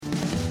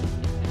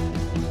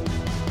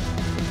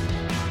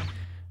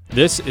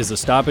This is the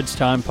Stoppage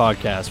Time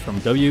podcast from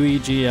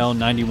WEGL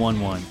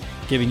 91.1,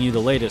 giving you the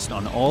latest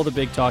on all the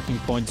big talking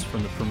points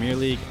from the Premier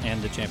League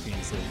and the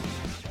Champions League.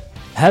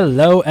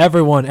 Hello,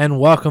 everyone, and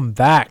welcome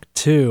back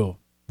to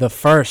the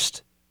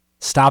first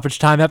Stoppage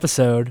Time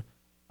episode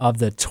of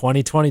the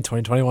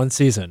 2020-2021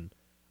 season.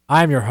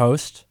 I'm your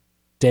host,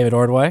 David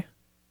Ordway,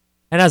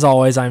 and as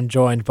always, I'm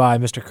joined by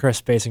Mr. Chris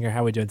Basinger.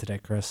 How are we doing today,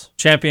 Chris?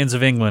 Champions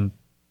of England.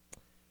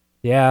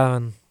 Yeah,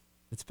 and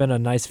it's been a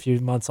nice few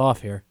months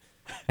off here.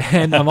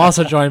 And I'm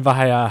also joined by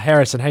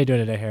Harrison. How you doing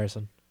today,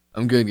 Harrison?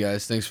 I'm good,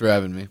 guys. Thanks for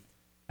having me.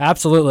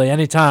 Absolutely,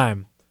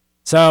 anytime.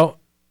 So,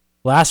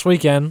 this past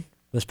weekend,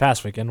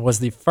 was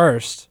the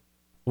first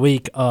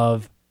week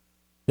of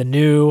the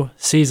new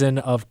season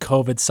of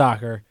COVID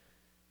soccer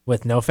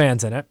with no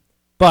fans in it.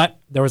 But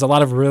there was a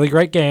lot of really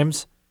great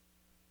games.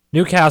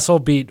 Newcastle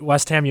beat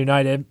West Ham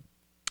United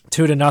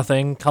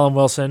 2-0. Callum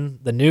Wilson,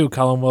 the new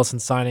Callum Wilson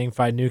signing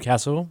by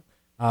Newcastle,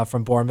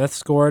 from Bournemouth,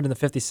 scored in the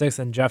 56th,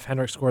 and Jeff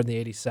Hendrick scored in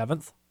the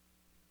 87th.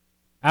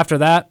 After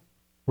that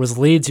was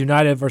Leeds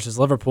United versus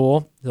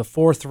Liverpool. The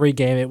 4-3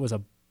 game. It was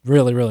a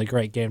really, really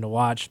great game to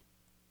watch.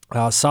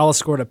 Salah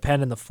scored a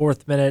pen in the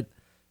 4th minute.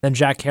 Then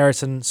Jack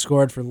Harrison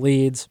scored for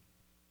Leeds.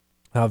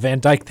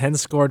 Van Dijk then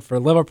scored for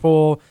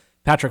Liverpool.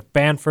 Patrick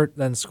Bamford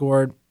then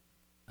scored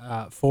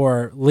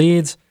for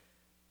Leeds.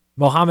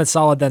 Mohamed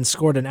Salah then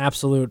scored an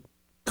absolute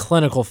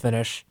clinical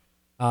finish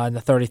in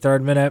the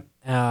 33rd minute.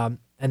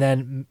 And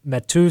then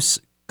Matus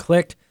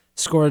Klich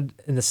scored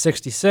in the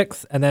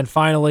 66th. And then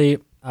finally,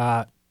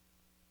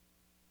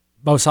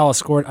 Mo Salah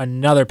scored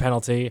another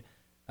penalty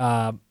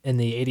in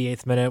the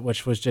 88th minute,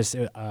 which was just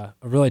a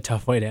really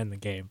tough way to end the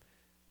game.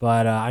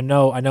 But I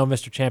know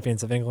Mr.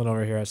 Champions of England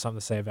over here has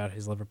something to say about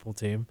his Liverpool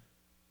team.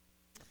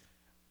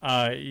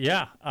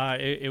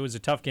 It was a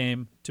tough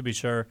game, to be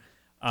sure.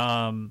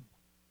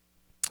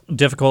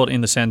 Difficult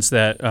in the sense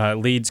that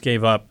Leeds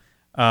gave up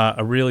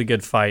a really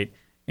good fight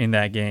in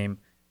that game.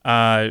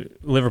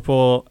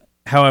 Liverpool,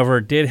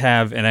 however, did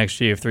have an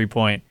XG of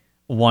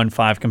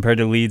 3.15 compared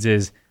to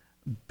Leeds'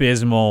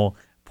 abysmal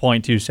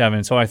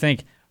 0.27. So I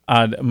think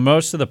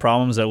most of the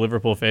problems that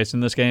Liverpool faced in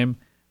this game,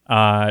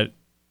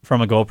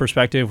 from a goal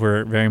perspective,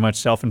 were very much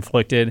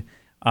self-inflicted.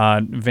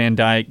 Van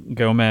Dijk,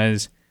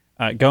 Gomez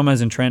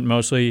and Trent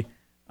mostly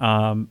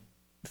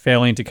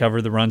failing to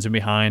cover the runs in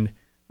behind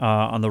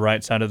on the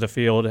right side of the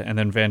field, and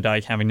then Van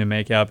Dijk having to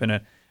make up.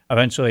 And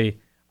eventually,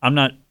 I'm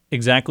not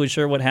exactly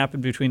sure what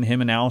happened between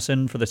him and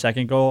Alisson for the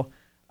second goal.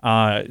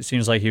 It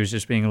seems like he was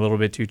just being a little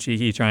bit too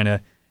cheeky trying to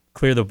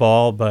clear the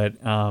ball, but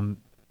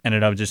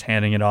ended up just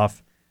handing it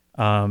off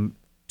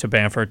to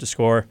Bamford to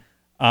score.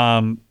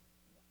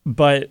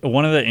 But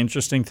one of the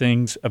interesting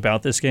things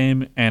about this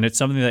game, and it's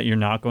something that you're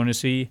not going to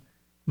see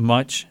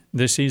much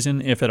this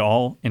season, if at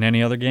all, in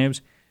any other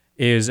games,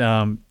 is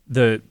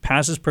the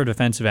passes per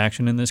defensive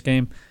action in this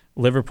game.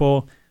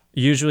 Liverpool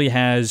usually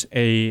has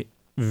a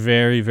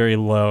very, very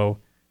low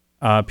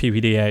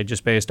PPDA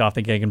just based off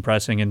the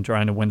gegenpressing and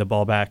trying to win the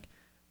ball back.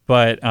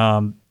 But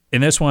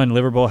in this one,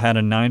 Liverpool had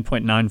a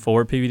 9.94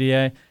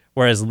 PPDA,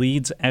 whereas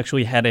Leeds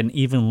actually had an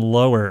even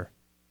lower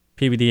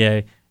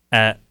PPDA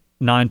at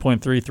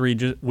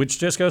 9.33, which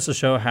just goes to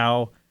show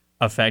how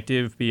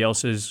effective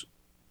Bielsa's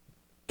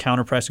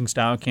counter-pressing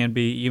style can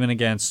be, even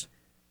against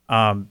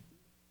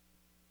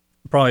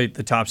probably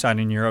the top side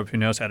in Europe who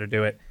knows how to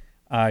do it.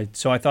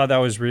 So I thought that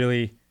was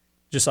really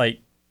just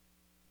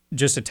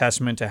a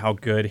testament to how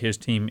good his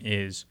team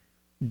is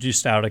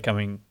just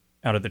coming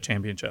out of the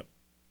championship.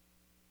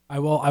 I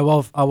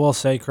will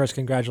say, Chris,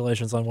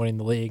 congratulations on winning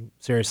the league.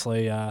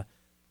 Seriously,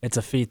 it's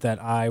a feat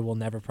that I will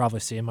never probably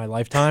see in my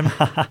lifetime.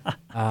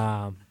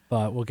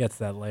 But we'll get to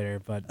that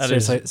later. But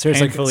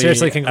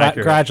seriously,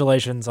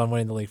 congratulations on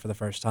winning the league for the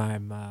first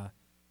time.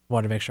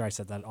 Wanted to make sure I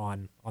said that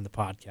on the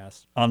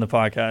podcast. On the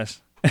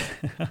podcast.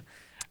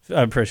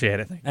 I appreciate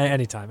it.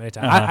 Anytime.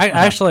 I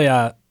actually,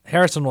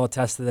 Harrison will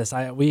attest to this.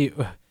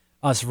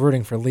 Us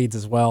rooting for Leeds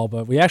as well,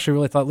 but we actually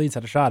really thought Leeds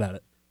had a shot at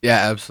it.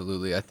 Yeah,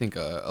 absolutely. I think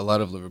a lot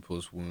of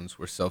Liverpool's wounds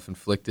were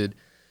self-inflicted,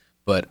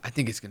 but I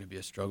think it's going to be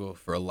a struggle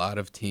for a lot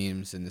of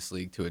teams in this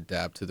league to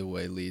adapt to the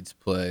way Leeds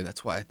play.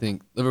 That's why I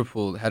think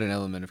Liverpool had an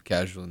element of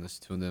casualness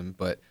to them,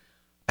 but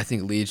I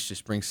think Leeds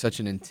just brings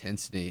such an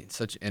intensity,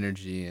 such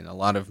energy, and a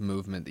lot of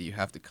movement that you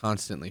have to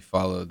constantly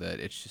follow that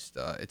it's just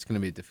it's going to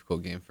be a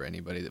difficult game for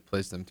anybody that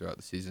plays them throughout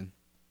the season.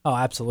 Oh,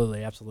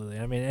 absolutely.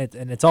 I mean,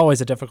 it's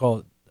always a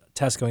difficult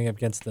test going up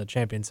against the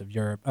champions of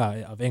Europe,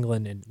 of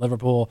England and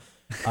Liverpool,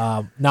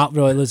 not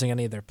really losing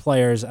any of their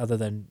players other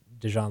than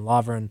Dejan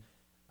Lovren,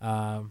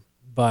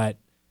 but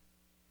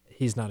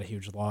he's not a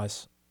huge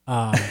loss.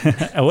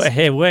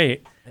 Hey,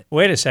 wait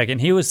a second.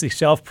 He was the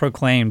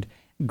self-proclaimed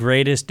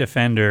greatest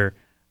defender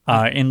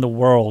in the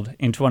world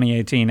in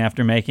 2018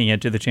 after making it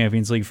to the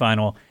Champions League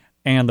final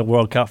and the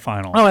World Cup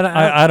final. Oh, and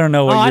I don't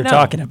know what you're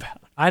talking about.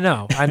 I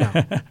know.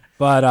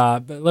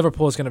 But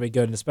Liverpool is going to be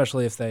good, and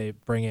especially if they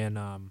bring in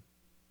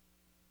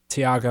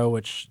Thiago,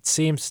 which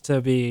seems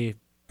to be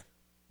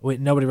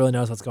nobody really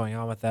knows what's going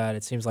on with that.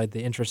 It seems like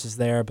the interest is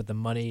there, but the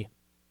money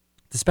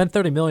to spend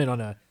 $30 million on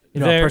a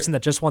a person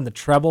that just won the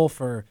treble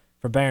for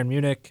Bayern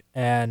Munich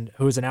and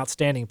who is an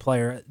outstanding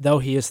player, though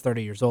he is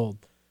 30 years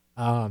old.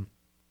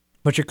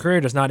 But your career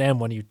does not end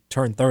when you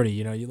turn 30.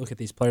 You look at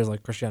these players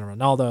like Cristiano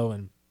Ronaldo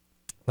and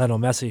Lionel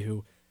Messi,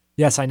 who,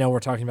 yes, I know we're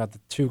talking about the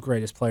two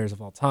greatest players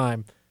of all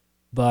time,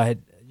 but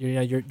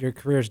your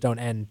careers don't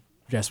end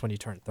just when you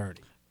turn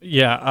 30.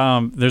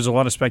 Yeah, there's a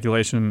lot of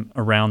speculation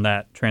around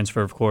that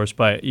transfer, of course,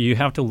 but you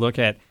have to look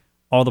at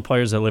all the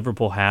players that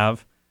Liverpool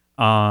have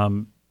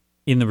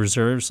in the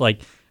reserves.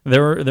 Like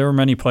there were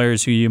many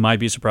players who you might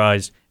be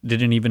surprised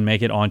didn't even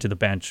make it onto the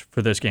bench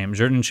for this game.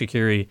 Xherdan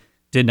Shaqiri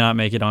did not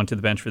make it onto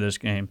the bench for this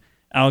game.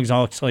 Alex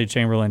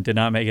Oxlade-Chamberlain did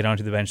not make it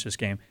onto the bench this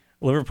game.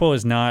 Liverpool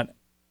is not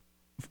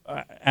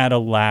at a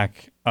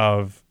lack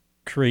of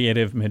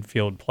creative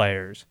midfield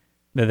players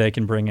that they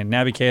can bring in.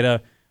 Naby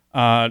Keita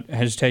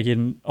has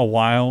taken a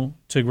while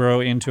to grow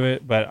into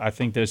it, but I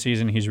think this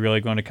season he's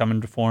really going to come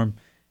into form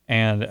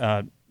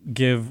and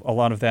give a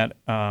lot of that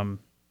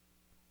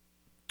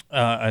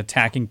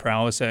attacking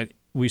prowess that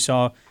we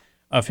saw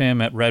of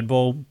him at Red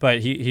Bull. But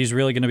he's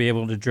really going to be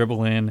able to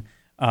dribble in,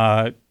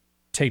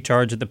 take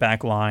charge at the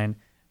back line,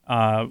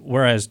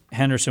 whereas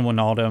Henderson,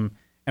 Wijnaldum,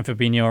 and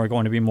Fabinho are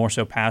going to be more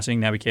so passing.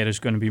 Naby Keita is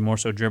going to be more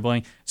so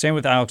dribbling. Same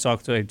with Alex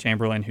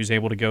Oxlade-Chamberlain, who's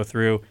able to go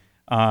through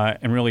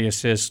and really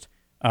assist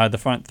the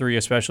front three,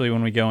 especially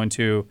when we go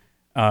into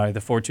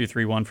the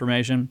 4-2-3-1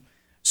 formation.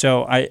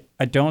 So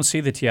I don't see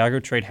the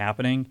Thiago trade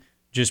happening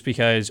just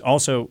because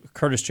also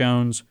Curtis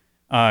Jones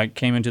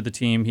came into the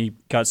team. He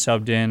got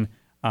subbed in,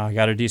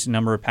 got a decent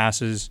number of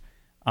passes,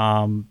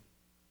 and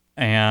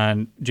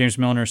James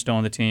Milner's still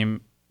on the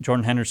team.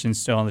 Jordan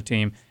Henderson's still on the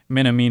team.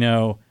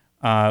 Minamino,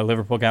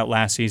 Liverpool got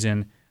last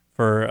season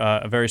for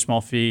a very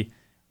small fee.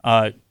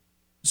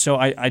 So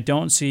I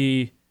don't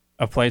see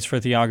a place for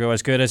Thiago,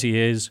 as good as he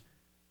is,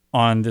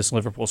 on this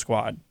Liverpool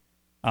squad.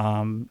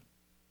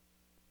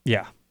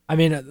 Yeah. I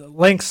mean,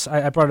 links,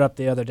 I brought it up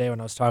the other day when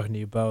I was talking to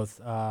you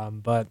both,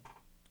 but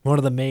one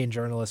of the main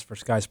journalists for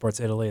Sky Sports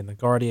Italy and The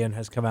Guardian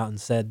has come out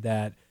and said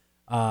that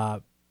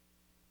the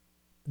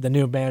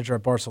new manager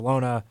at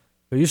Barcelona,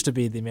 who used to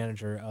be the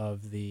manager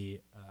of the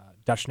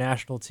Dutch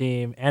national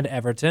team and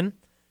Everton,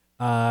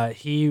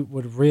 he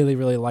would really,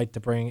 really like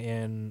to bring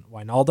in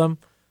Wijnaldum.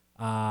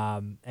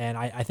 And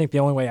I think the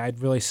only way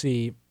I'd really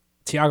see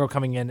Thiago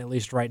coming in, at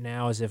least right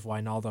now, is if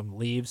Wijnaldum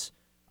leaves.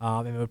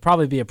 And it would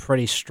probably be a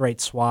pretty straight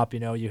swap.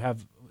 You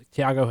have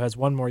Thiago has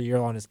one more year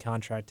on his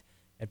contract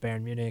at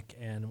Bayern Munich,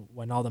 and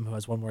Wijnaldum, who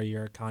has one more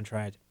year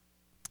contract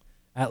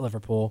at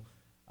Liverpool.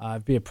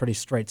 It'd be a pretty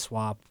straight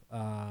swap.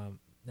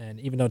 And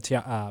even though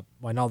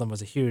Wijnaldum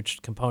was a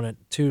huge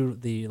component to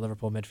the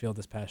Liverpool midfield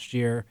this past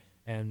year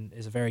and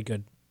is a very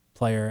good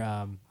player,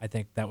 I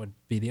think that would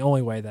be the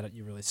only way that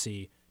you really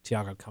see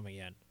Thiago coming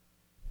in.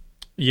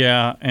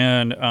 Yeah,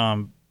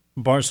 and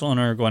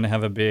Barcelona are going to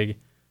have a big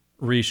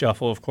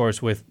reshuffle, of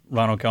course, with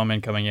Ronald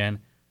Koeman coming in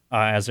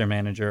as their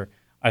manager.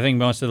 I think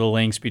most of the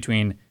links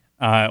between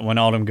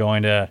Wijnaldum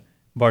going to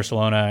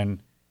Barcelona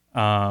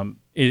and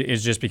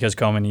is just because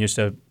Koeman used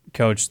to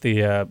coach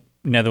the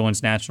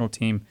Netherlands national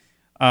team.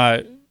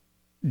 Gini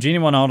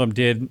Wijnaldum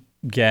did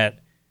get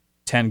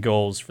 10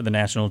 goals for the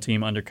national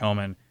team under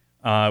Koeman,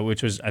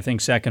 which was, I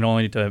think, second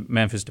only to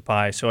Memphis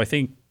Depay. So I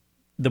think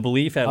the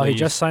belief at least... he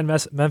just signed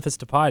Memphis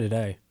Depay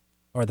today.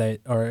 Or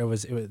it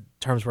was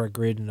terms were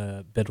agreed and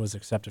a bid was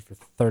accepted for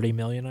 $30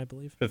 million, I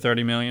believe. For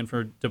 $30 million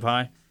for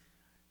Depay?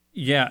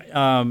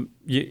 Yeah.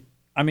 You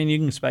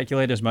can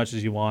speculate as much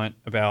as you want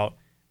about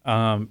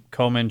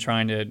Koeman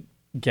trying to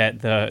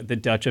get the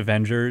Dutch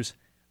Avengers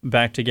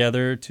back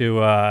together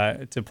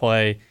to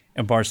play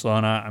in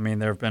Barcelona. I mean,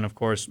 there have been, of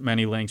course,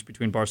 many links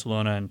between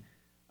Barcelona and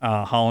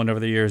Holland over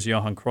the years,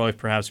 Johan Cruyff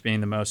perhaps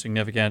being the most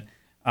significant.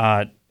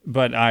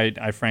 But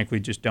I frankly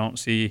just don't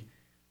see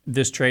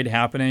this trade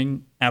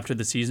happening after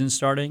the season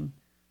starting.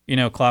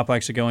 Klopp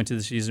likes to go into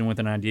the season with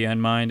an idea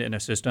in mind and a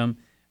system.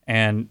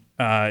 And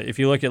if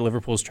you look at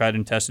Liverpool's tried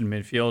and tested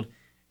midfield,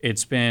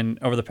 it's been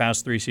over the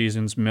past 3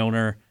 seasons,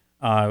 Milner,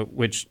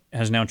 which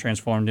has now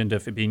transformed into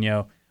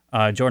Fabinho,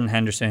 Jordan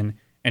Henderson,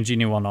 and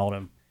Gini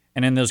Wijnaldum.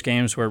 And in those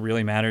games where it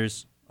really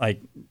matters, like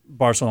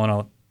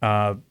Barcelona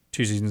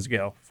 2 seasons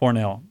ago,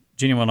 4-0,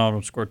 Gini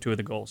Wijnaldum scored 2 of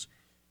the goals.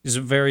 He's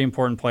a very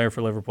important player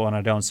for Liverpool, and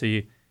I don't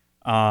see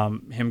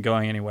him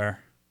going anywhere.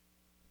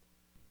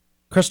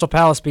 Crystal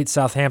Palace beat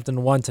Southampton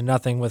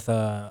 1-0 with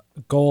a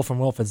goal from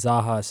Wilfried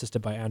Zaha,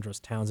 assisted by Andros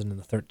Townsend in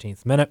the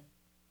 13th minute.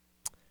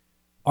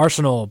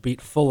 Arsenal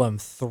beat Fulham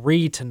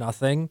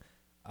 3-0.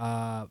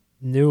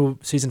 New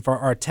season for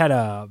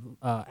Arteta.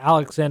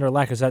 Alexander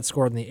Lacazette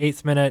scored in the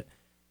 8th minute.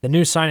 The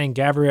new signing,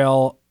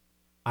 Gabriel,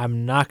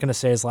 I'm not going to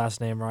say his last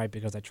name right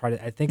because I tried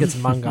it. I think it's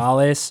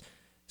Mangales,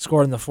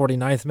 scored in the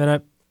 49th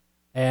minute.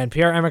 And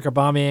Pierre-Emerick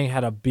Aubameyang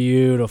had a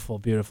beautiful,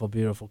 beautiful,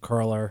 beautiful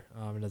curler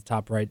in the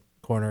top right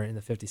corner in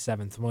the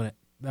 57th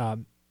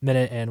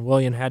minute, and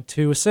Willian had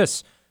 2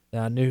 assists.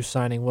 New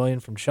signing Willian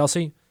from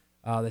Chelsea.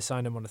 They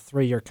signed him on a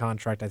 3-year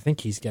contract. I think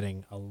he's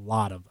getting a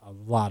lot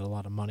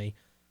of money.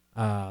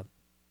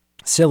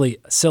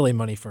 Silly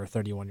money for a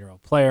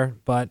 31-year-old player,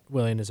 but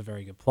Willian is a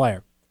very good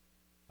player.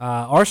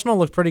 Arsenal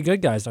look pretty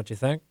good, guys, don't you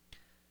think?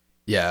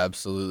 Yeah,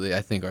 absolutely.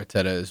 I think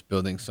Arteta is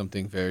building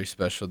something very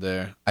special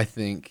there. I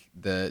think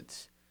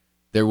that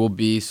there will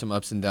be some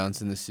ups and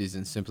downs in the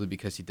season simply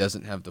because he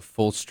doesn't have the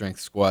full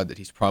strength squad that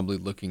he's probably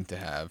looking to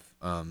have.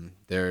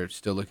 They're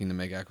still looking to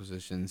make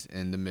acquisitions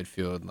in the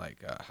midfield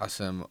like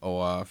Hassem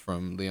Oa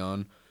from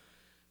Lyon,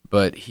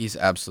 but he's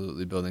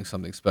absolutely building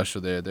something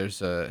special there.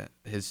 There's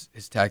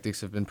his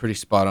tactics have been pretty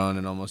spot on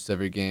in almost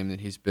every game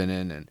that he's been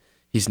in, and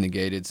he's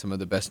negated some of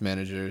the best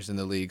managers in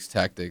the league's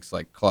tactics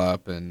like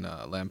Klopp and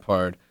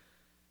Lampard,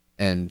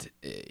 and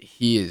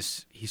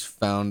he's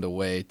found a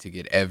way to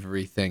get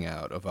everything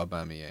out of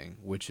Aubameyang,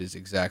 which is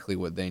exactly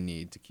what they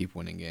need to keep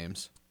winning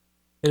games.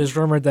 It is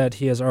rumored that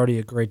he has already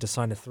agreed to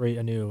sign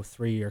a new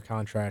 3-year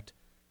contract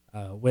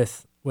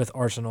with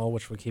Arsenal,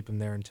 which would keep him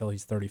there until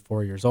he's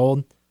 34 years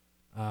old.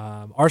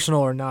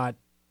 Arsenal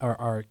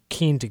are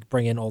keen to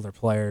bring in older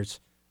players.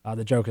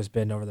 The joke has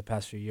been over the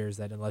past few years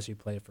that unless you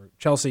play for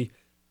Chelsea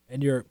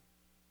and you're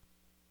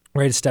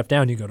ready to step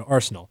down, you go to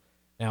Arsenal.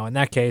 Now, in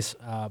that case,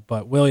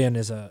 but Willian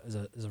is a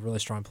really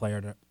strong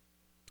player.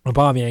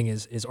 Aubameyang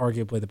is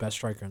arguably the best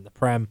striker in the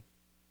Prem,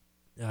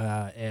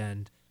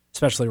 and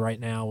especially right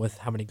now with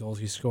how many goals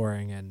he's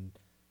scoring and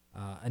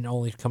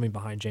only coming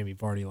behind Jamie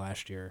Vardy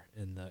last year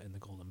in the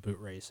Golden Boot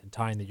race and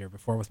tying the year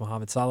before with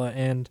Mohamed Salah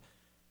and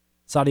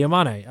Sadio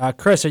Mane.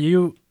 Chris, are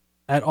you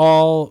at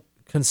all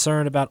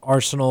concerned about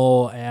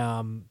Arsenal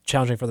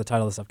challenging for the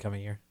title this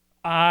upcoming year?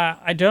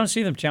 I don't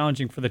see them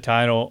challenging for the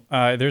title.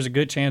 There's a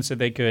good chance that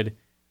they could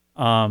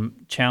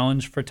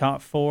challenge for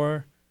top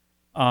 4.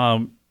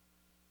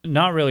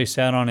 Not really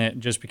set on it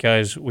just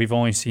because we've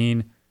only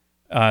seen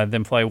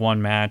them play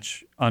one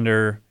match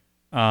under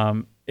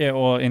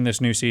in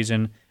this new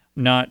season.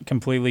 Not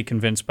completely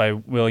convinced by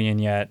Willian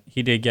yet.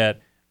 He did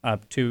get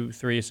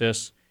 2-3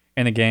 assists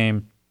in the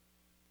game,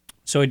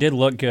 so he did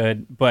look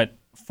good, but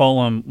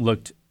Fulham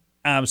looked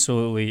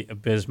absolutely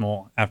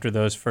abysmal after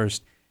those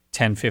first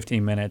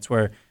 10-15 minutes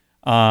where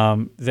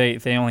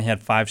they only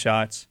had 5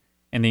 shots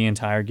in the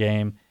entire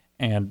game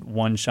and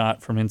 1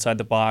 shot from inside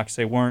the box.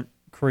 They weren't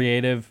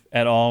creative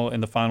at all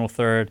in the final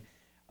third.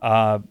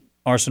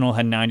 Arsenal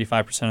had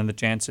 95% of the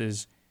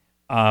chances.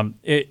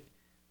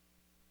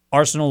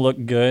 Arsenal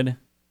looked good,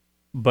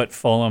 but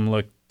Fulham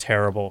looked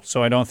terrible.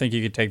 So I don't think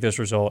you could take this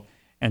result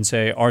and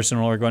say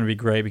Arsenal are going to be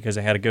great because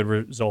they had a good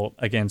result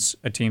against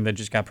a team that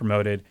just got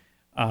promoted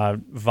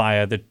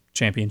via the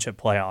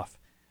championship playoff.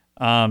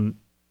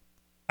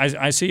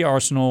 I see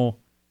Arsenal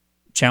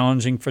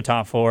challenging for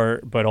top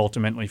 4, but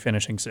ultimately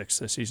finishing 6th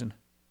this season.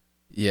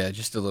 Yeah,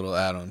 just a little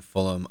add on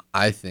Fulham.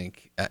 I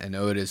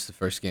know it is the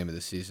first game of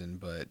the season,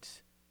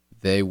 but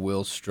they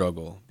will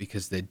struggle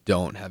because they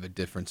don't have a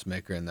difference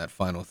maker in that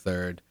final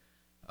third.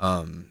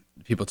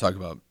 People talk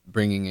about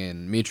bringing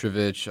in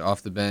Mitrovic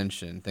off the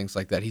bench and things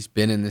like that. He's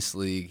been in this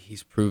league.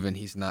 He's proven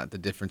he's not the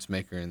difference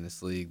maker in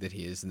this league that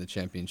he is in the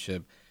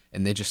championship,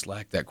 and they just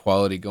lack that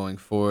quality going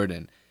forward.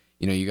 And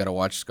you got to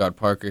watch Scott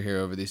Parker here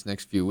over these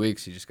next few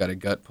weeks. He just got a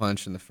gut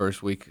punch in the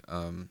first week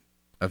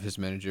of his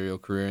managerial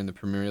career in the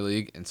Premier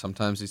League, and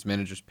sometimes these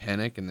managers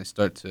panic and they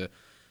start to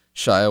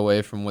shy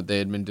away from what they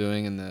had been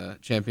doing in the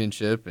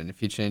championship, and if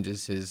he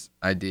changes his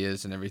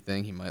ideas and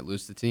everything, he might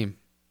lose the team.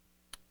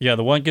 Yeah,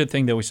 the one good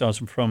thing that we saw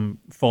from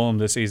Fulham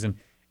this season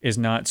is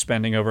not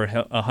spending over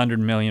 £100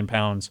 million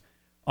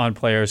on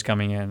players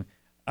coming in,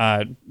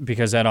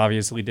 because that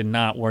obviously did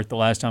not work the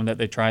last time that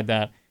they tried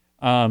that.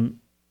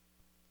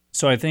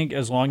 So I think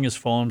as long as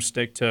Fulham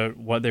stick to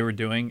what they were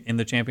doing in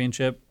the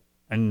championship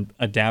and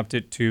adapt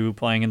it to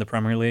playing in the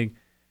Premier League,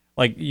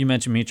 like you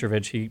mentioned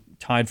Mitrovic, he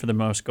tied for the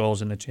most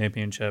goals in the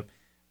championship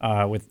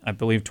with, I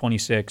believe,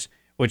 26,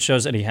 which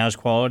shows that he has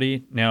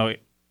quality. Now,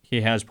 he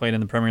has played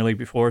in the Premier League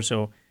before,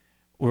 so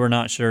we're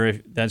not sure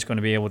if that's going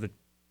to be able to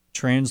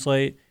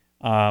translate.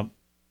 I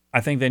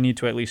think they need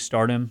to at least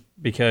start him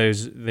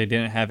because they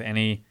didn't have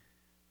any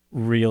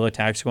real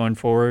attacks going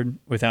forward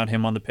without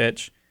him on the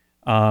pitch.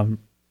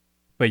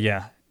 But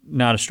yeah,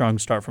 not a strong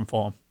start from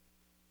Fulham.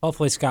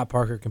 Hopefully Scott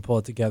Parker can pull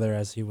it together,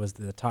 as he was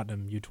the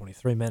Tottenham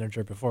U23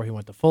 manager before he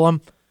went to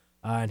Fulham,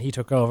 and he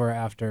took over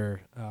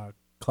after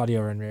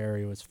Claudio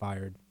Ranieri was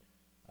fired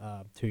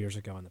 2 years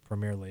ago in the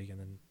Premier League, and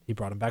then he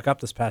brought him back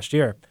up this past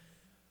year.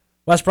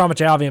 West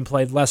Bromwich Albion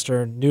played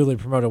Leicester. Newly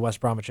promoted West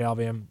Bromwich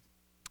Albion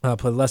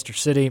played Leicester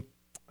City.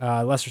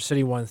 Leicester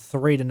City won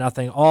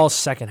 3-0, all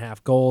second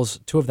half goals.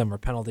 2 of them were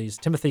penalties.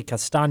 Timothy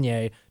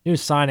Castagne, new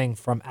signing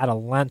from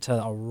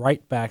Atalanta, a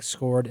right back,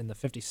 scored in the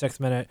 56th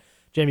minute.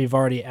 Jamie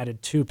Vardy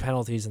added 2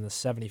 penalties in the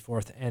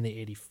 74th and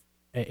the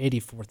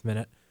 84th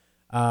minute.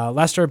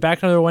 Leicester back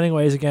into their winning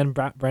ways again.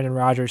 Brendan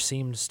Rodgers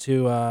seems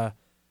to, at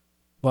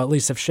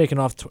least have shaken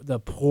off the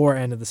poor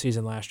end of the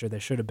season last year. They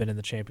should have been in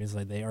the Champions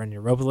League. They are in the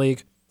Europa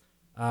League.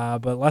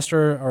 But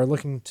Leicester are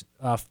looking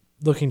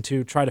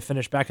to try to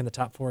finish back in the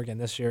top 4 again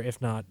this year,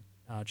 if not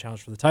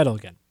challenge for the title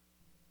again.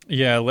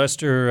 Yeah,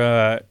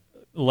 Leicester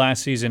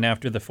last season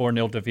after the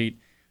 4-0 defeat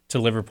to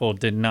Liverpool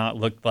did not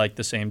look like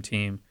the same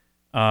team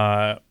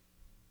that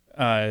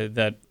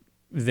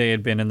they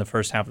had been in the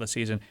first half of the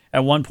season.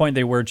 At one point,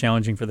 they were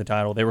challenging for the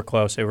title. They were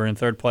close. They were in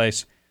third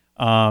place.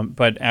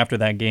 But after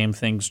that game,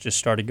 things just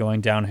started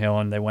going downhill,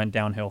 and they went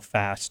downhill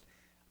fast.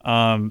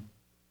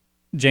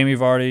 Jamie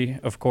Vardy,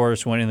 of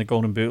course, winning the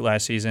Golden Boot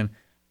last season.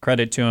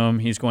 Credit to him.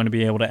 He's going to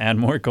be able to add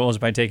more goals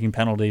by taking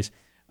penalties.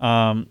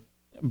 But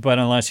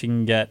unless he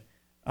can get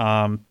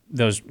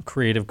those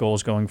creative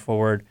goals going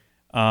forward,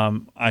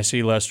 I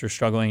see Leicester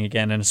struggling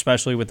again, and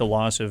especially with the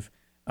loss of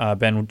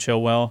Ben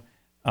Chilwell,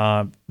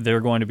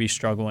 they're going to be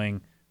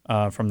struggling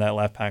from that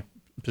left back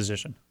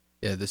position.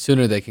 Yeah, the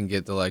sooner they can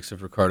get the likes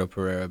of Ricardo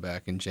Pereira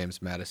back and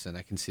James Maddison,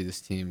 I can see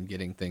this team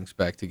getting things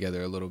back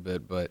together a little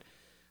bit. But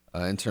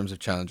in terms of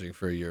challenging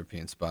for a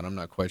European spot, I'm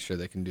not quite sure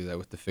they can do that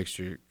with the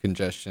fixture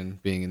congestion.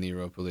 Being in the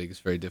Europa League is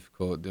very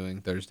difficult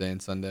doing Thursday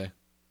and Sunday.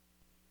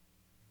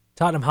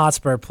 Tottenham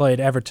Hotspur played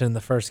Everton in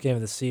the first game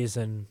of the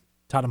season.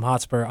 Tottenham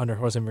Hotspur under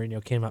Jose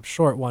Mourinho came up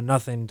short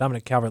 1-0.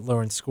 Dominic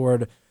Calvert-Lewin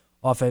scored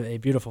off of a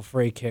beautiful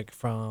free kick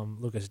from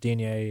Lucas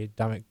Digne.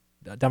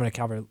 Dominic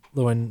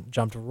Calvert-Lewin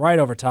jumped right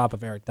over top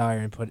of Eric Dyer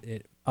and put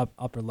it up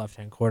upper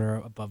left-hand corner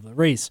above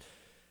Lloris.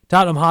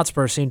 Tottenham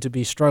Hotspur seemed to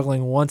be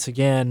struggling once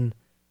again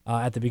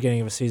at the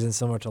beginning of a season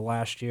similar to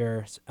last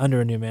year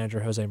under a new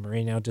manager, Jose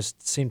Mourinho.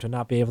 Just seemed to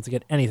not be able to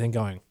get anything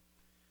going.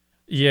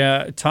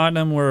 Yeah,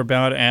 Tottenham were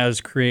about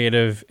as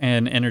creative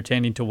and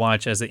entertaining to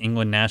watch as the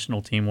England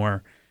national team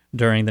were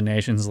during the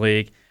Nations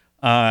League.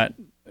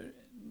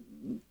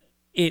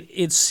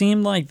 It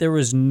seemed like there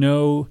was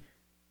no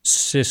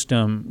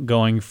system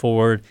going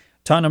forward.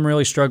 Tottenham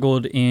really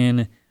struggled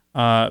in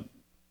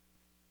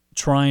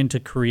trying to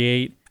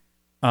create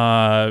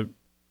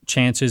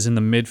chances in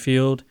the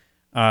midfield.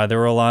 There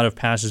were a lot of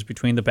passes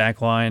between the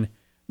back line,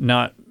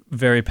 not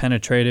very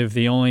penetrative.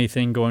 The only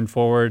thing going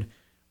forward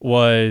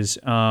was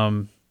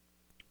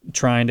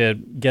trying to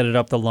get it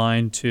up the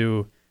line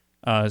to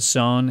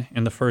Son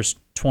in the first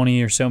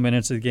 20 or so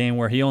minutes of the game,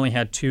 where he only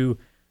had 2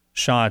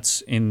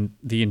 shots in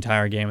the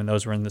entire game, and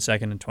those were in the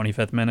second and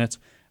 25th minutes.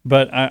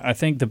 But I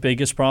think the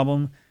biggest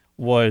problem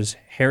was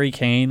Harry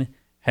Kane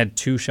had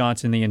 2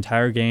 shots in the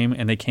entire game,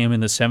 and they came in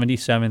the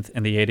 77th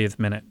and the 80th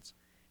minutes.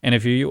 And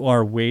if you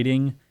are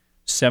waiting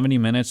 70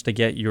 minutes to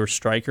get your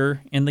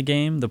striker in the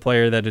game, the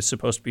player that is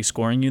supposed to be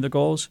scoring you the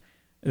goals,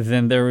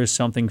 then there is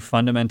something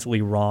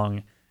fundamentally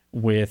wrong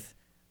with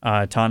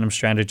Tottenham's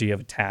strategy of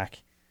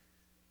attack.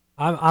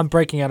 I'm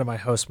breaking out of my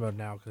host mode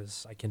now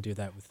because I can do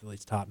that with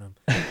Leeds Tottenham.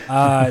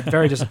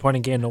 Very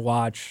disappointing game to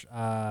watch,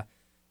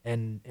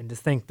 and to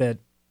think that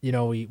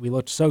we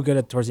looked so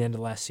good towards the end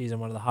of last season,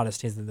 one of the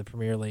hottest teams in the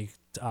Premier League,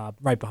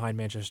 right behind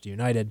Manchester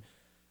United,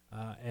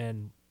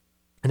 and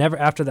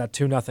after that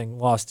 2-0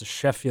 loss to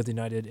Sheffield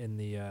United in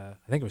the I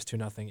think it was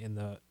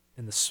 2-0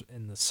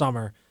 in the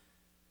summer,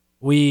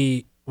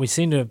 we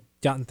seem to have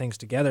gotten things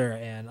together,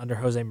 and under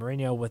Jose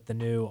Mourinho with the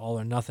new All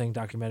or Nothing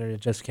documentary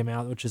that just came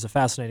out, which is a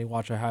fascinating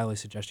watch. I highly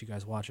suggest you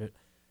guys watch it.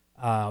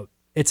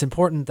 It's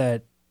important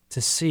that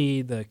to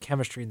see the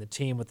chemistry in the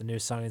team with the new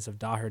signings of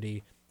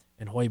Doherty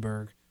and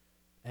Højbjerg,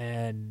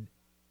 and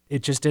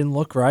it just didn't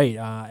look right.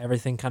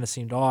 Everything kind of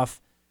seemed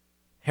off.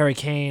 Harry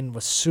Kane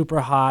was super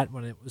hot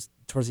when it was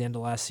towards the end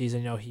of last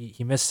season.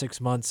 He missed 6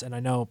 months, and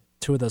I know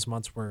 2 of those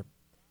months were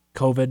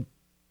COVID.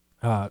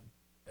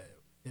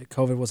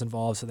 COVID was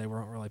involved, so they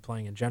weren't really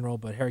playing in general.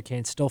 But Harry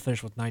Kane still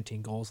finished with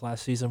 19 goals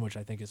last season, which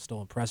I think is still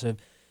impressive.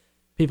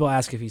 People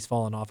ask if he's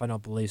fallen off. I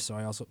don't believe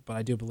so. But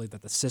I do believe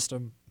that the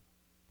system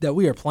that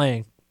we are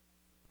playing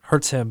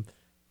hurts him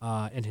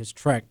in his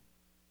trek.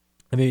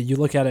 I mean, you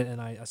look at it, and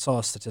I saw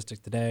a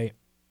statistic today.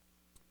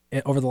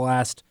 Over the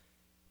last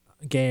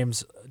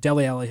games,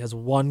 Dele Alli has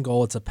 1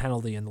 goal. It's a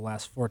penalty in the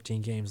last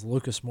 14 games.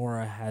 Lucas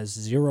Moura has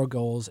 0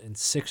 goals in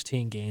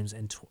 16 games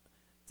and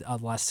the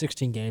last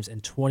 16 games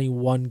and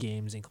 21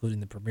 games,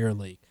 including the Premier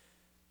League.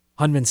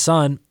 Heung-min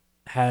Son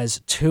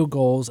has 2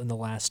 goals in the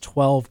last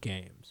 12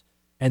 games.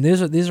 And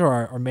these are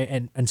our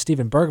and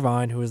Steven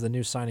Bergwijn, who is the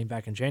new signing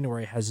back in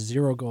January, has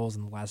 0 goals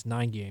in the last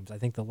 9 games. I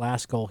think the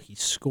last goal he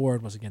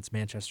scored was against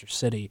Manchester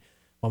City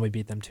when we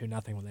beat them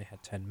 2-0 when they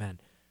had 10 men.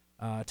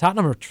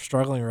 Tottenham are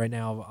struggling right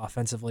now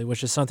offensively,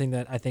 which is something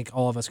that I think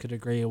all of us could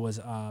agree was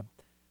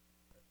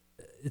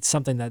it's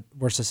something that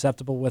we're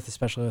susceptible with,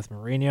 especially with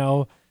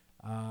Mourinho.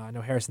 I know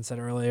Harrison said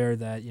earlier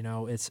that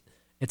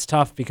it's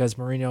tough because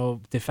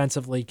Mourinho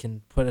defensively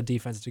can put a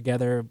defense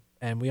together,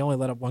 and we only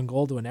let up 1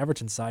 goal to an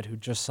Everton side who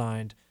just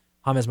signed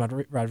James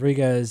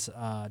Rodriguez,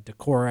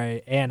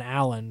 Decore, and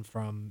Allen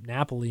from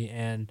Napoli,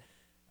 and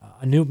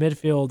a new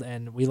midfield,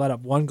 and we let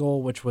up 1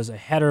 goal, which was a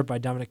header by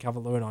Dominic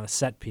Calvert-Lewin on a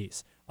set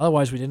piece.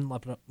 Otherwise, we didn't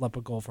let up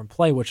a goal from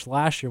play, which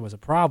last year was a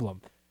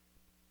problem.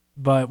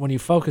 But when you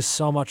focus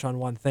so much on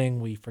one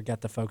thing, we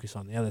forget to focus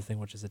on the other thing,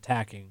 which is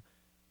attacking.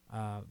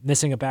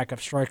 Missing a backup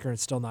striker and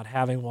still not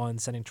having one,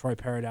 sending Troy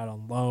Parrott out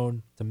on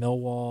loan to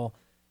Millwall.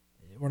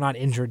 We're not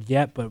injured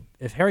yet, but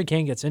if Harry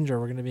Kane gets injured,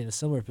 we're going to be in a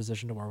similar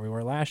position to where we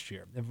were last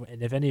year.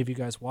 And if any of you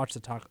guys watched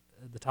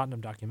the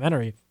Tottenham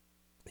documentary,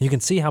 you can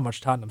see how much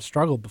Tottenham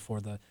struggled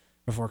before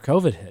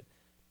COVID hit,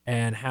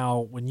 and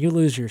how when you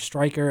lose your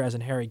striker, as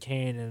in Harry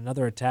Kane, and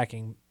another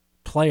attacking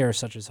player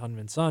such as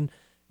Heung-min Son,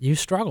 you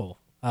struggle.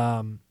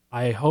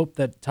 I hope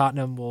that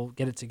Tottenham will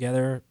get it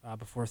together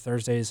before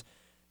Thursday's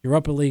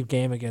Europa League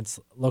game against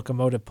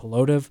Lokomotiv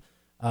Plovdiv.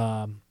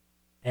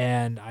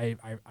 And I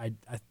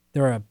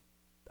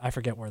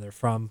forget where they're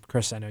from.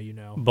 Chris, I know you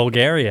know.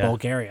 Bulgaria.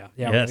 Bulgaria.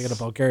 Yeah, Yes. we're going to go to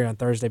Bulgaria on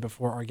Thursday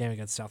before our game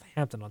against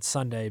Southampton on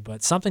Sunday.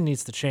 But something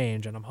needs to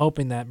change, and I'm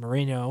hoping that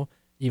Mourinho,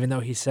 even though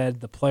he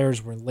said the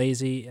players were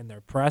lazy in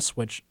their press,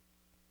 which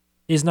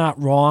is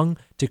not wrong,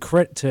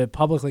 to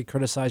publicly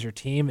criticize your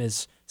team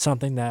is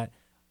something that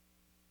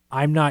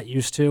I'm not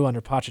used to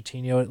under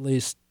Pochettino, at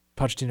least.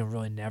 Pochettino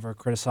really never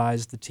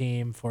criticized the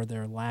team for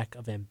their lack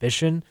of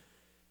ambition.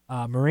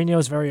 Mourinho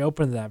is very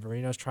open to that.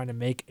 Mourinho is trying to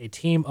make a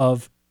team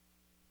of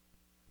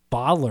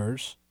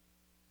bottlers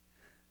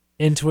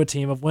into a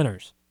team of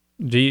winners.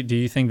 Do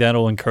you think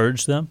that'll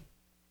encourage them,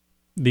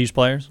 these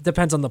players?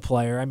 Depends on the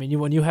player. I mean,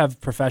 when you have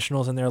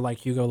professionals in there like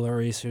Hugo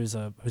Lloris, who's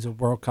a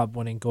World Cup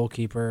winning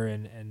goalkeeper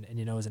and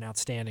is an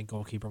outstanding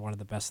goalkeeper, one of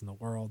the best in the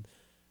world.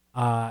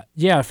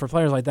 For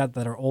players like that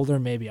are older,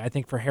 maybe. I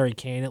think for Harry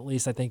Kane, at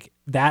least, I think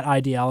that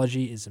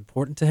ideology is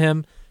important to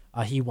him.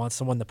 He wants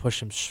someone to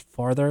push him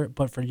farther.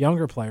 But for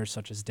younger players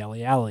such as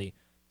Dele Alli,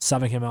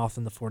 subbing him off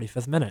in the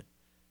 45th minute,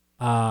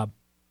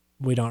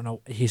 we don't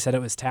know. He said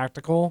it was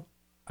tactical.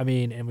 I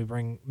mean, and we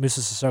bring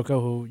Musa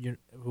Sissoko,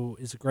 who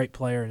is a great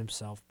player in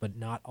himself, but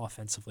not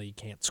offensively. He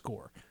can't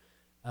score.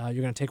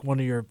 You're going to take one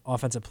of your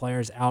offensive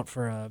players out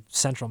for a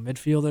central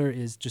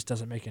midfielder just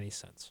doesn't make any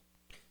sense.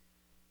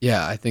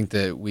 Yeah, I think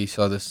that we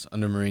saw this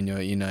under Mourinho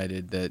at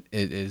United, that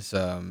it is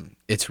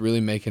it's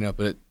really making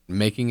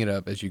it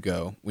up as you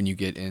go when you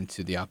get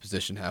into the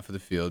opposition half of the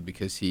field,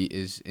 because he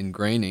is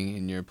ingraining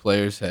in your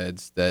players'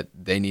 heads that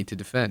they need to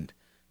defend.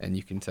 And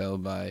you can tell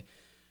by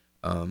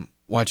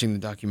watching the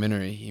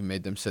documentary, he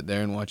made them sit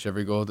there and watch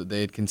every goal that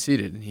they had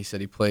conceded. And he said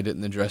he played it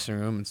in the dressing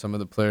room, and some of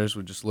the players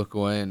would just look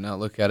away and not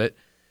look at it.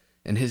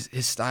 And his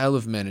style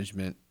of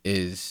management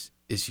is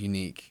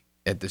unique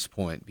at this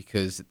point,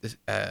 because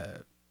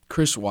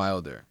Chris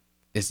Wilder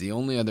is the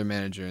only other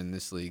manager in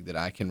this league that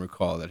I can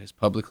recall that has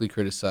publicly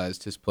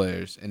criticized his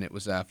players, and it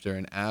was after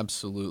an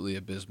absolutely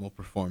abysmal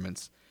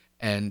performance.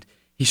 And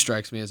he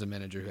strikes me as a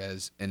manager who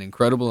has an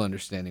incredible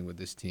understanding with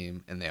this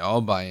team, and they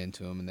all buy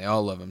into him, and they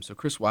all love him. So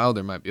Chris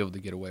Wilder might be able to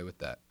get away with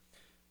that.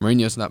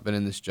 Mourinho's not been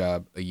in this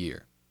job a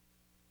year,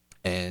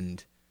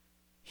 and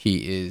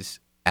he is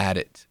at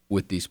it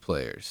with these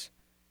players.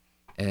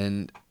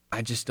 And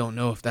I just don't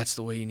know if that's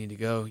the way you need to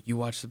go. You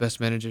watch the best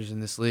managers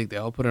in this league, they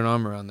all put an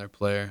arm around their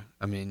player.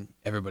 I mean,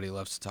 everybody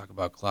loves to talk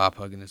about Klopp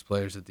hugging his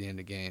players at the end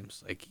of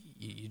games. Like,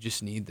 you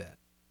just need that.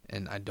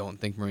 And I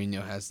don't think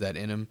Mourinho has that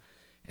in him.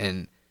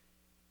 And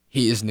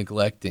he is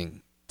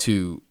neglecting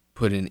to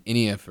put in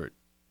any effort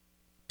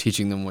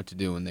teaching them what to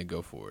do when they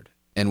go forward.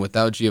 And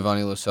without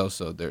Giovanni Lo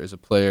Celso,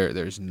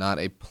 there is not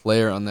a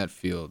player on that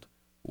field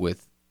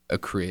with a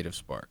creative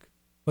spark.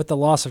 With the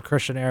loss of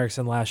Christian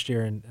Eriksen last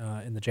year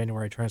in the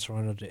January transfer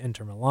window to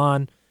Inter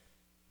Milan,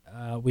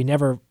 we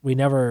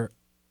never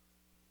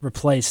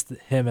replaced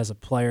him as a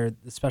player,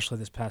 especially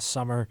this past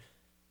summer.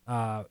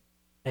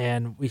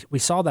 And we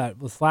saw that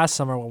with last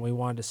summer when we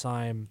wanted to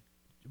sign.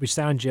 We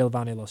signed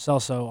Giovanni Lo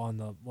Celso on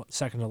the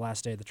second to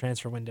last day of the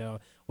transfer window.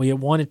 We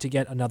wanted to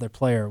get another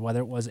player, whether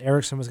it was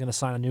Eriksen was going to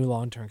sign a new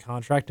long-term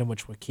contract in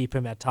which would keep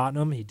him at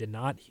Tottenham. He did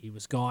not. He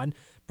was gone.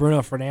 Bruno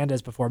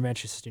Fernandes, before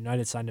Manchester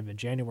United signed him in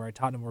January,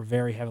 Tottenham were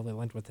very heavily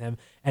linked with him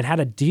and had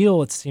a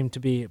deal, it seemed to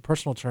be,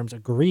 personal terms,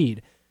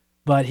 agreed.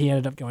 But he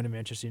ended up going to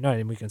Manchester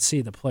United, and we can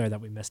see the player that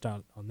we missed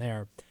out on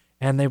there.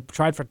 And they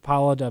tried for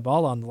Paulo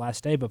Dybala on the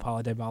last day, but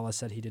Paulo Dybala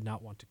said he did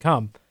not want to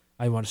come.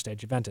 I want to stay at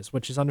Juventus,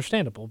 which is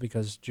understandable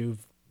because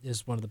Juve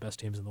is one of the best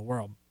teams in the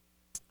world.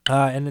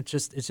 And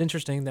it's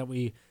interesting that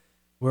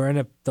we're in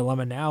a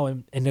dilemma now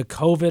in the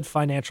COVID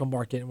financial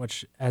market in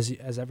which,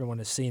 as everyone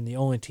has seen, the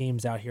only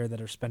teams out here that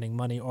are spending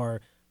money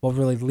are, well,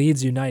 really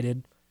Leeds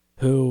United,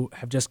 who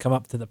have just come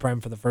up to the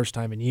Prem for the first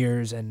time in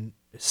years and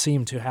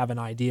seem to have an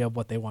idea of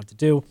what they want to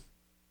do,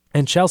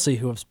 and Chelsea,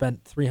 who have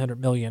spent $300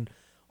 million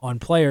on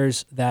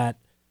players that,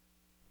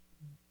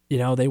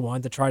 they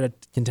wanted to try to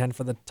contend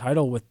for the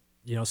title with,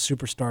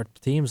 superstar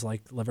teams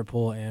like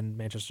Liverpool and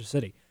Manchester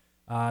City.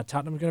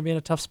 Tottenham are going to be in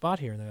a tough spot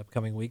here in the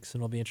upcoming weeks,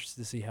 and we'll be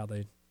interested to see how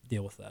they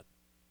deal with that.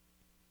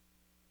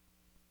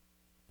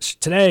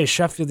 Today,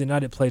 Sheffield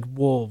United played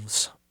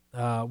Wolves.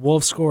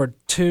 Wolves scored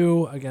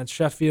 2 against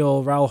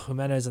Sheffield. Raul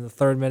Jimenez in the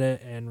 3rd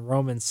minute and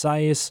Roman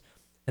Saiz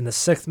in the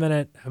 6th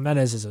minute.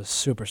 Jimenez is a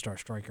superstar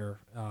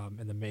striker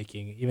in the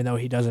making, even though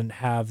he doesn't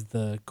have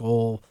the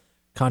goal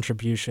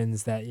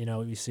contributions that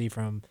you see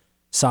from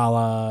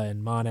Salah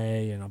and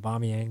Mane and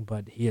Aubameyang,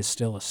 but he is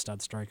still a stud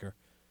striker.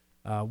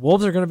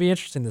 Wolves are going to be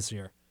interesting this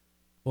year.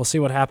 We'll see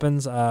what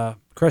happens.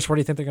 Chris, where do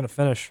you think they're going to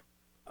finish?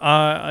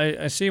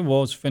 I see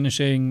Wolves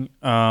finishing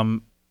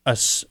a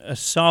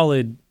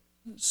solid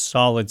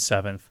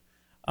 7th.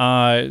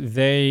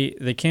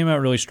 They came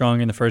out really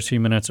strong in the first few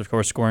minutes, of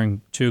course,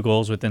 scoring 2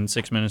 goals within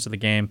 6 minutes of the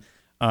game.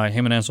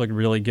 Jimenez looked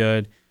really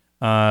good.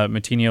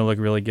 Matinho looked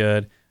really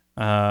good.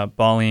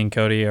 Bali and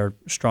Cody are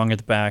strong at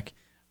the back.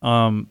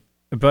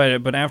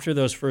 But after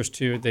those first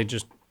 2, they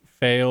just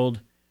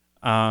failed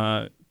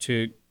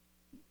to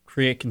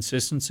create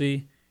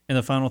consistency in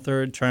the final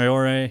third.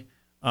 Traore,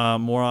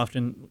 more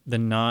often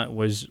than not,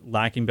 was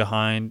lacking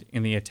behind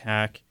in the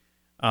attack.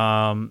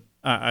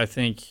 I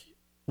think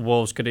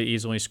Wolves could have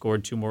easily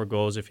scored 2 more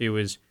goals if he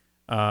was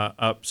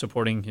up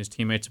supporting his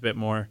teammates a bit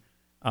more.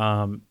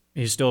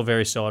 He's still a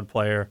very solid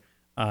player,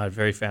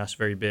 very fast,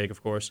 very big,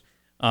 of course.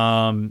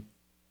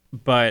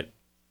 But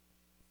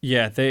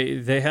yeah,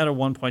 they had a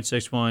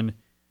 1.61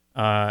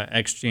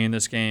 xG in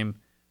this game.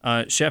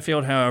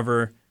 Sheffield,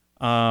 however,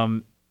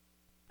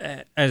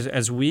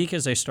 as weak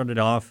as they started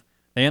off,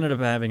 they ended up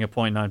having a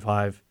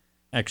 0.95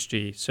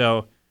 xG.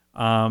 So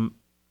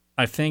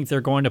I think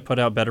they're going to put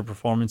out better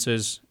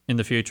performances in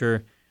the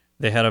future.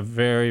 They had a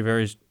very,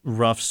 very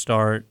rough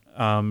start.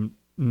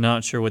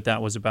 Not sure what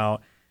that was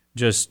about.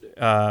 Just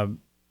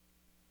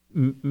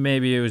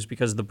maybe it was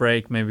because of the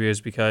break. Maybe it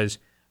was because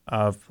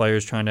of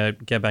players trying to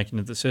get back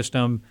into the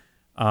system.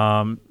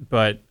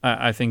 But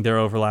I think their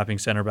overlapping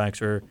center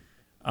backs are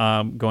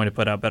going to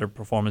put out better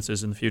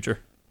performances in the future.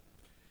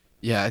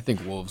 Yeah, I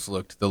think Wolves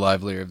looked the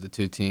livelier of the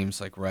two teams,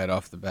 like right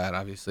off the bat.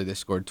 Obviously, they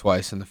scored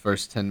twice in the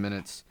first 10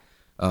 minutes.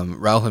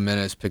 Raul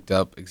Jimenez picked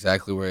up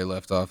exactly where he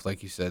left off,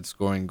 like you said,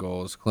 scoring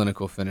goals,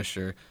 clinical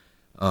finisher.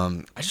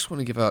 I just want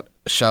to give out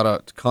a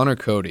shout-out to Connor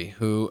Cody,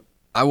 who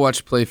I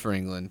watched play for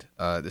England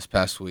this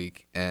past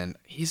week, and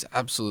he's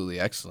absolutely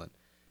excellent.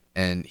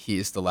 And he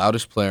is the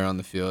loudest player on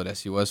the field,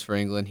 as he was for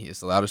England. He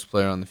is the loudest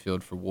player on the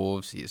field for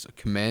Wolves. He is a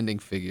commanding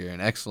figure,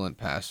 an excellent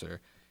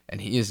passer,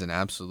 and he is an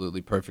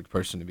absolutely perfect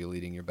person to be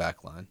leading your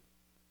back line.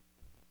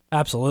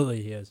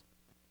 Absolutely, he is.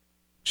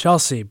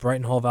 Chelsea,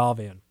 Brighton Hove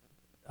Albion.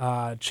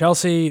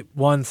 Chelsea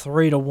won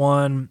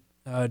 3-1.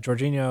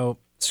 Jorginho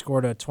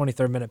scored a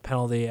 23rd minute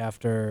penalty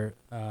after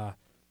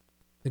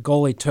the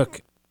goalie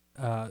took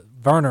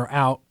Werner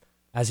out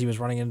as he was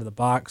running into the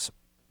box.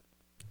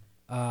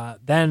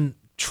 Then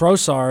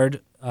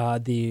Trossard,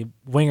 the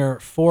winger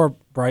for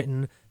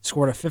Brighton,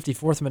 scored a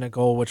 54th minute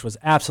goal, which was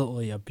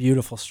absolutely a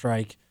beautiful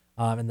strike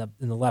in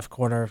the left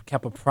corner.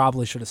 Kepa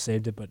probably should have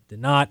saved it, but did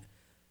not.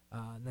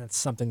 And that's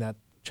something that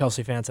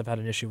Chelsea fans have had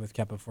an issue with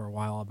Kepa for a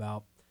while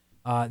about.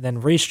 Then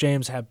Reece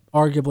James had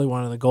arguably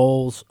one of the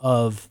goals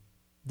of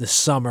the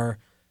summer,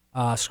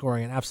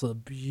 scoring an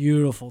absolute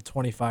beautiful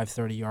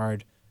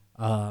 25-30-yard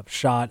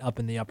shot up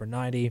in the upper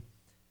 90.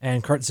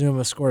 And Kurt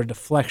Zouma scored a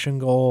deflection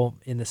goal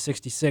in the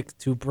 66th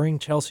to bring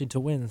Chelsea to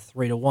win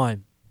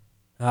 3-1.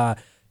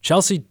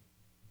 Chelsea,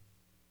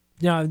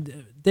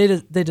 they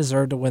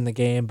deserved to win the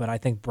game, but I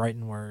think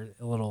Brighton were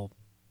a little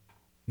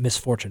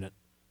misfortunate.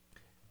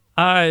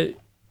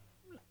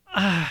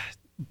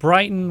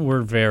 Brighton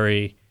were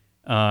very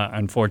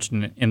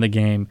unfortunate in the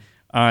game.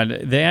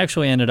 They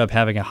actually ended up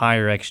having a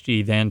higher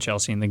XG than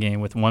Chelsea in the game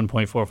with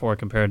 1.44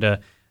 compared to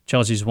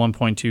Chelsea's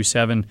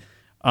 1.27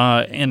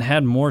 and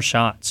had more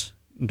shots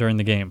during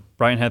the game.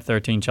 Brighton had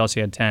 13, Chelsea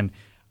had 10.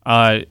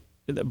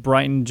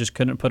 Brighton just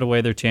couldn't put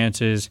away their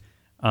chances.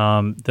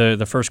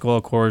 The first goal,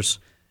 of course,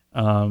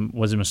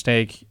 was a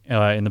mistake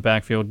in the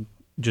backfield,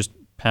 just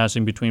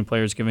passing between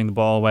players, giving the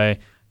ball away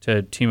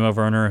to Timo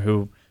Werner,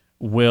 who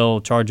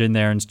will charge in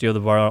there and steal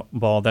the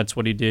ball. That's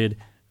what he did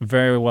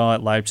very well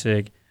at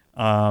Leipzig,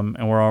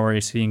 and we're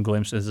already seeing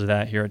glimpses of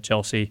that here at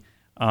Chelsea.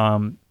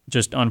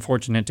 Just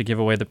unfortunate to give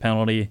away the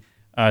penalty.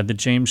 The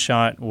James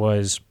shot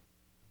was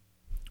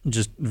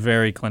just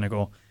very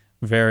clinical,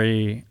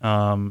 very,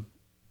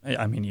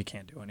 you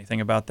can't do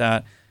anything about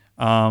that.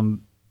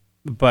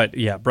 But,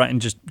 yeah, Brighton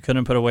just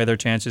couldn't put away their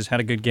chances, had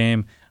a good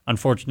game.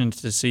 Unfortunate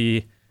to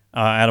see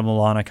Adam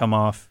Lallana come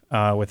off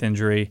with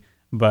injury,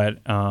 but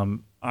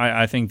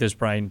I think this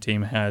Brighton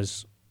team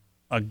has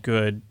a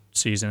good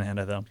season ahead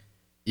of them.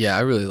 Yeah,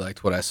 I really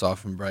liked what I saw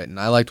from Brighton.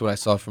 I liked what I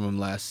saw from them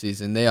last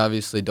season. They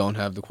obviously don't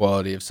have the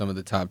quality of some of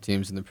the top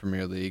teams in the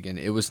Premier League, and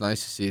it was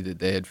nice to see that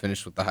they had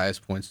finished with the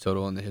highest points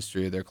total in the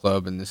history of their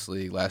club in this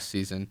league last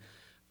season.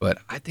 But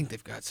I think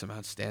they've got some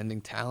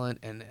outstanding talent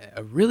and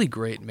a really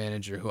great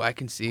manager who I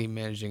can see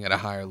managing at a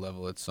higher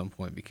level at some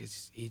point,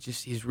 because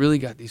he's really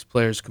got these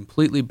players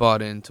completely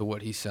bought into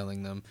what he's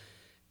selling them.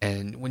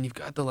 And when you've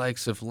got the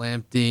likes of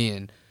Lamptey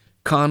and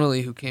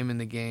Connolly, who came in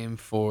the game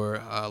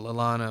for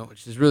Lallana,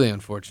 which is really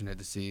unfortunate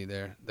to see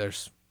their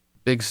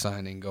big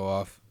signing go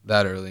off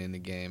that early in the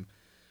game.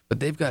 But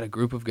they've got a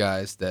group of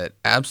guys that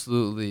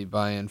absolutely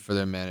buy in for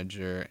their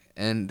manager,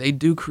 and they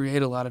do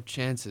create a lot of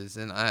chances.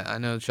 And I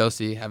know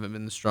Chelsea haven't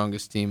been the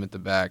strongest team at the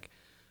back,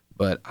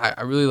 but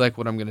I really like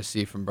what I'm going to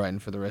see from Brighton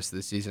for the rest of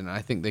the season.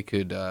 I think they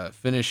could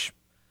finish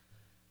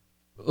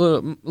a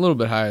little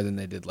bit higher than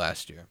they did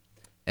last year.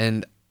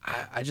 And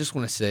I just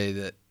want to say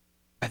that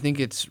I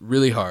think it's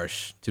really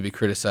harsh to be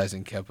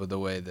criticizing Kepa the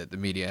way that the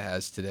media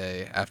has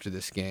today after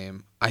this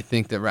game. I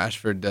think that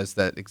Rashford does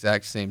that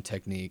exact same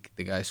technique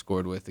the guy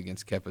scored with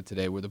against Kepa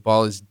today, where the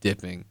ball is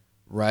dipping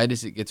right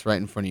as it gets right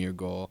in front of your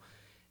goal.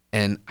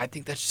 And I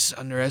think that's just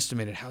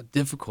underestimated how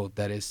difficult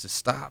that is to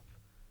stop.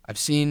 I've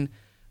seen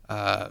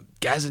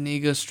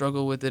Gazzaniga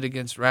struggle with it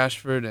against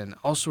Rashford, and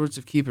all sorts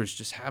of keepers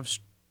just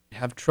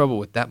have trouble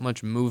with that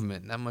much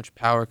movement, that much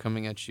power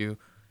coming at you.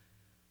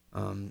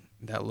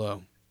 that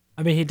low.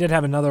 I mean, he did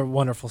have another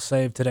wonderful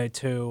save today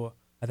too.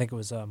 I think it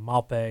was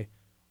Malpe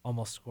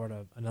almost scored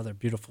another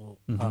beautiful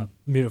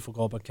beautiful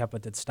goal, but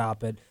Kepa did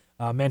stop it.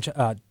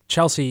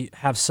 Chelsea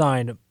have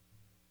signed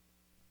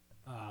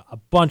a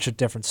bunch of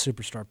different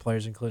superstar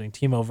players, including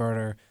Timo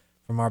Werner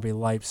from RB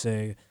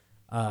Leipzig,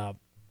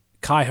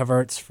 Kai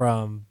Havertz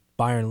from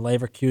Bayern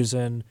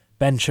Leverkusen,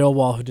 Ben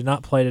Chilwell, who did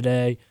not play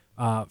today,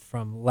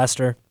 from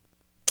Leicester,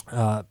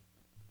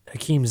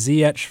 Hakeem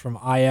Ziyech from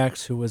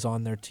Ajax, who was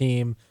on their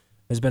team,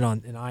 has been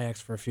in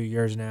Ajax for a few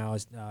years now,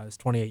 is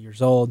 28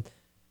 years old,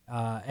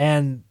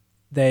 and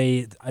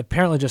they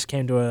apparently just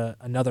came to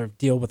another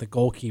deal with a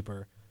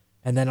goalkeeper.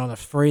 And then on a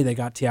free, they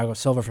got Thiago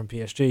Silva from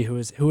PSG,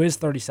 who is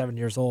 37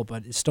 years old,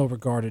 but is still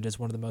regarded as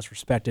one of the most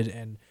respected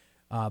and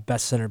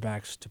best center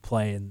backs to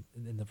play in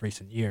the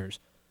recent years.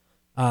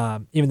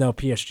 Even though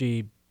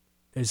PSG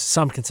is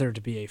some considered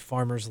to be a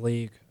farmers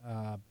league,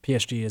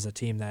 PSG is a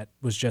team that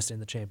was just in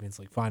the Champions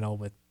League final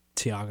with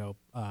Thiago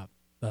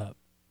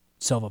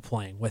Silva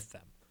playing with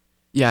them.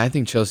 Yeah, I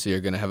think Chelsea are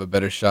going to have a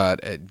better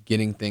shot at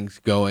getting things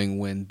going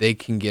when they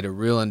can get a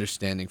real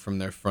understanding from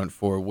their front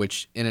four,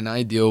 which in an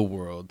ideal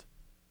world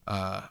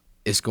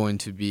is going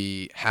to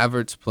be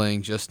Havertz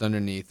playing just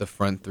underneath the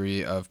front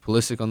three of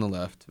Pulisic on the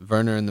left,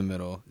 Werner in the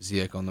middle,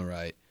 Ziyech on the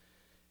right.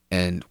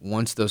 And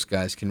once those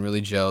guys can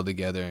really gel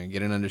together and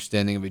get an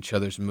understanding of each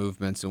other's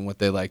movements and what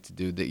they like to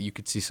do, that you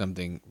could see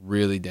something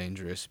really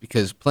dangerous.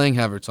 Because playing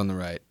Havertz on the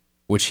right,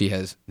 which he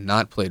has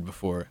not played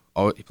before,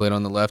 he played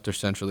on the left or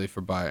centrally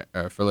for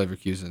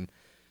Leverkusen.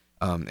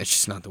 It's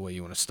just not the way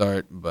you want to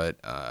start. But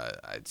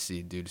I'd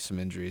see due to some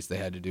injuries, they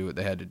had to do what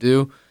they had to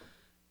do.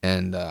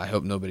 And I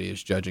hope nobody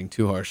is judging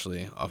too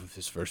harshly off of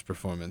his first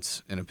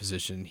performance in a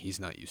position he's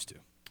not used to.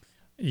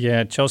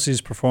 Yeah,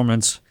 Chelsea's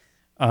performance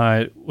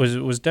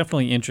was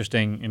definitely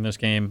interesting in this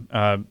game,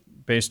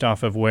 based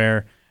off of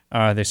where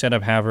they set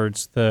up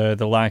Havertz,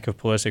 the lack of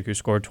Pulisic, who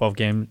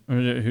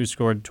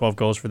scored 12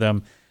 goals for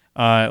them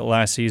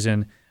last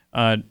season.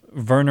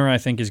 Werner, I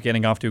think, is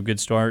getting off to a good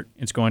start.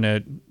 It's going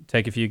to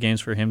take a few games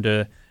for him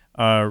to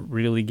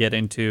really get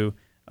into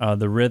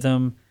the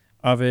rhythm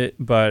of it,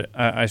 but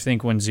I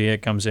think when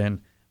Ziyech comes in,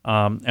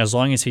 as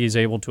long as he's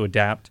able to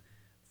adapt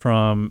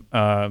from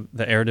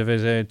the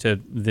Eredivisie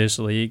to this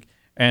league,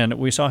 and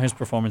we saw his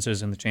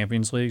performances in the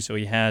Champions League, so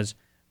he has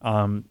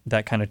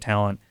that kind of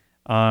talent.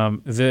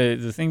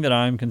 The thing that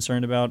I'm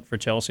concerned about for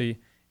Chelsea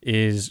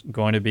is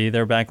going to be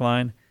their back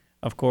line,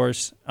 of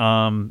course.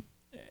 The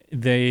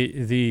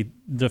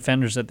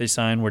defenders that they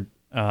signed were,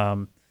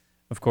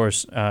 of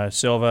course,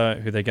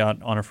 Silva, who they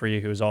got on a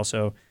free, who is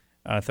also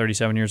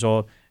 37 years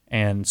old,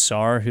 and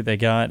Sarr, who they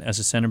got as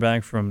a center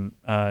back from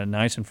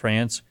Nice in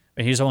France.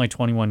 But he's only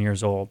 21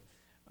 years old.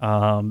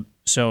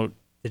 So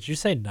did you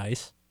say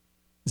Nice?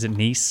 Is it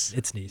Nice?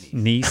 It's Nice.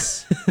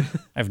 Nice.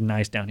 I have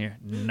Nice down here.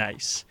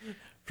 Nice.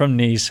 From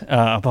Nice.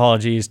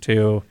 Apologies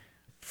to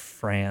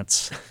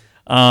France.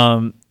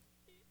 I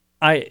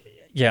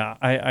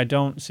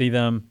don't see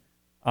them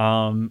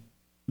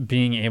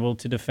being able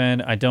to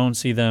defend. I don't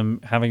see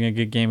them having a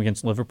good game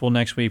against Liverpool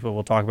next week, but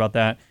we'll talk about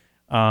that.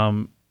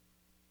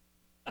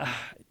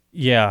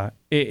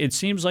 It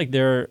seems like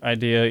their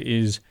idea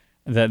is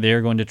that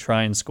they're going to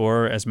try and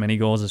score as many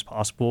goals as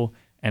possible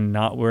and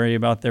not worry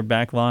about their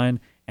back line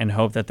and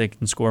hope that they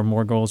can score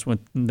more goals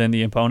than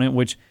the opponent,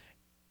 which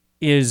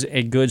is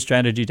a good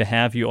strategy to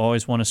have. You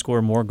always want to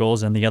score more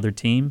goals than the other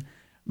team,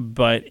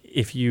 but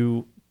if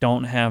you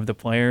don't have the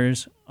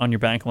players on your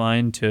back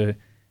line to,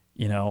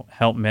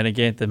 help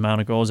mitigate the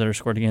amount of goals that are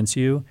scored against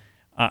you,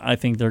 I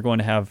think they're going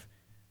to have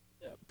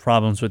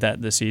problems with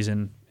that this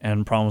season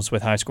and problems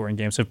with high-scoring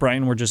games. If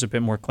Brighton were just a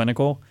bit more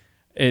clinical,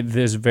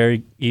 this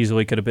very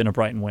easily could have been a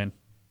Brighton win.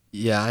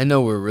 Yeah, I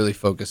know we're really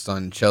focused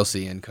on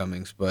Chelsea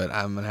incomings, but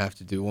I'm going to have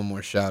to do one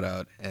more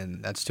shout-out,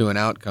 and that's to an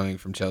outcoming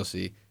from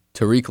Chelsea,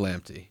 Tariq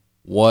Lamptey.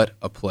 What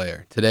a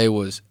player. Today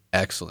was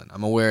excellent.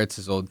 I'm aware it's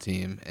his old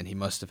team, and he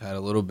must have had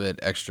a little bit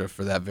extra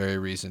for that very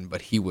reason,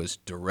 but he was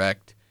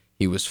direct,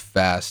 he was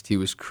fast, he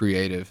was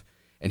creative,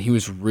 and he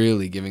was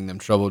really giving them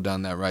trouble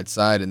down that right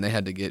side, and they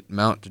had to get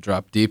Mount to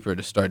drop deeper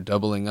to start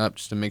doubling up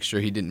just to make sure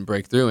he didn't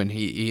break through, and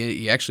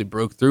he actually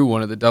broke through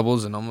one of the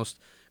doubles and almost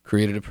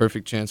created a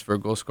perfect chance for a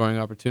goal-scoring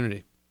opportunity.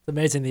 It's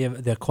amazing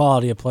the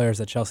quality of players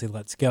that Chelsea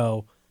lets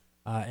go,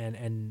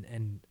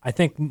 and I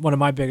think one of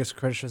my biggest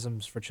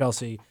criticisms for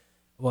Chelsea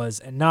was,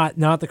 and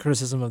not the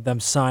criticism of them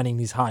signing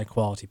these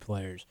high-quality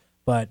players,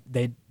 but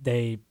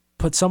they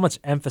put so much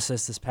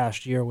emphasis this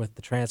past year with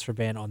the transfer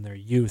ban on their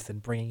youth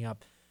and bringing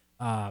up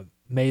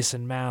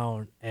Mason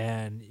Mount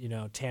and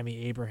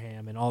Tammy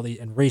Abraham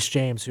and Reece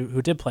James,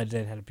 who did play today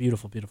and had a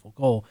beautiful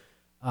goal.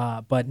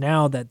 But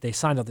now that they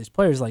signed all these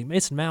players like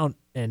Mason Mount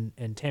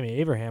and Tammy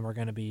Abraham are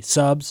going to be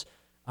subs,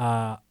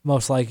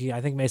 most likely. I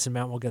think Mason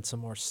Mount will get some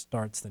more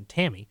starts than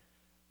Tammy,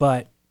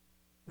 but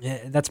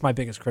that's my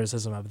biggest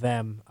criticism of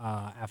them.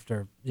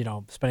 After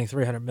spending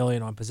 $300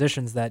 million on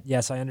positions that,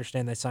 yes, I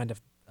understand they signed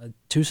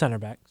two center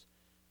backs,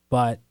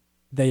 but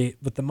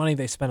with the money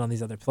they spent on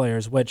these other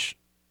players, which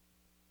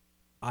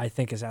I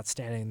think is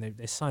outstanding.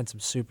 They signed some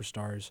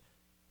superstars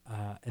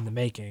in the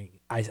making.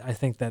 I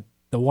think that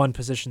the one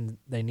position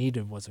they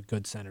needed was a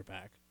good center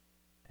back,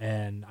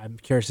 and I'm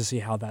curious to see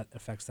how that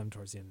affects them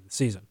towards the end of the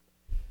season.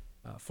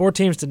 4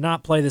 teams did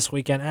not play this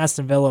weekend: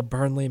 Aston Villa,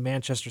 Burnley,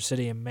 Manchester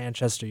City, and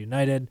Manchester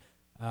United.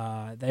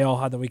 They all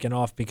had the weekend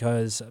off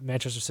because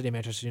Manchester City and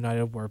Manchester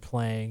United were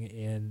playing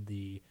in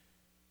the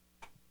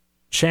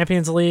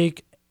Champions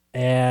League,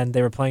 and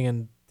they were playing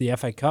in the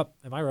FA Cup.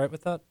 Am I right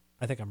with that?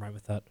 I think I'm right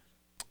with that.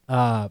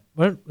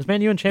 Was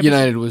Man U in Champions League?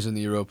 United was in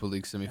the Europa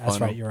League semifinal. That's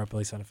right, Europa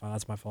League semifinal.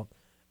 That's my fault.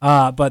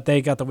 But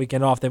they got the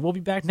weekend off. They will be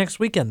back next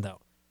weekend,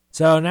 though.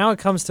 So now it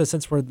comes to,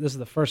 since this is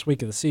the first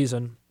week of the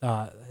season,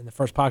 in the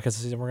first podcast of the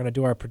season, we're going to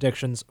do our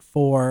predictions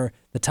for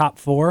the top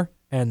 4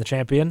 and the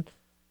champion.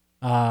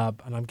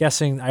 And I'm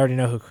guessing I already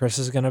know who Chris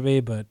is going to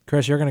be, but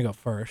Chris, you're going to go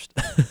first.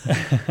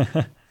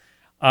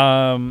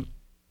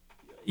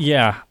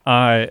 Yeah,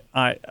 I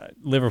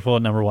Liverpool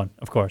at number 1,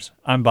 of course.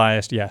 I'm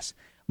biased, yes,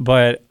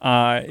 but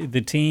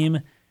the team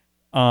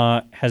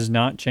has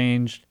not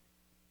changed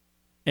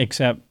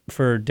except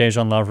for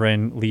Dejan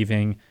Lovren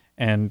leaving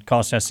and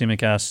Kostas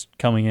Tsimikas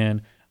coming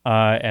in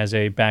as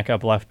a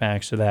backup left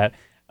back, so that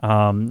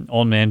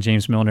old man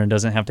James Milner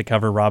doesn't have to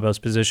cover Robbo's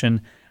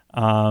position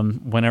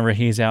whenever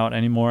he's out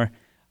anymore.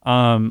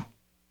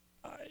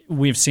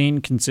 We've seen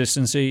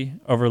consistency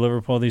over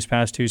Liverpool these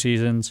past 2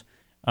 seasons,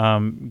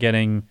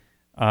 getting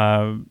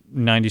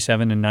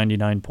 97 and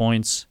 99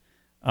 points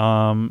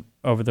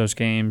over those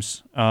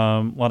games.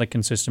 A lot of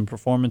consistent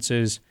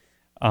performances.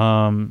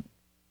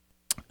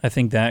 I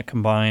think that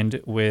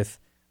combined with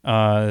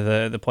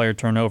the player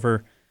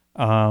turnover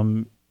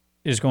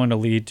is going to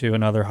lead to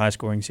another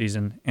high-scoring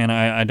season, and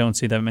I don't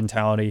see that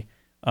mentality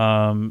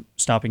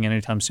stopping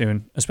anytime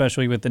soon,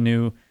 especially with the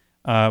new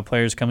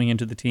players coming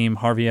into the team.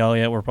 Harvey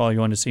Elliott, we're probably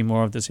going to see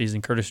more of this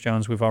season. Curtis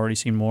Jones, we've already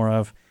seen more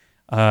of.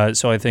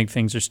 So I think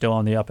things are still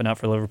on the up and up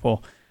for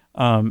Liverpool.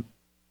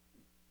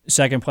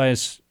 Second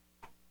place,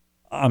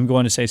 I'm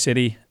going to say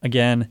City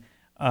again.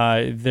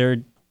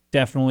 They're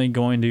definitely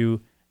going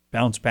to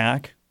bounce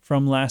back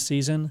from last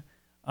season.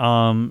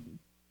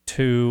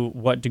 To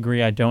what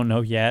degree, I don't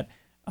know yet,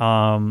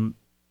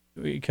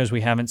 because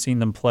we haven't seen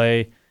them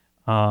play,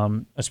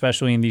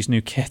 especially in these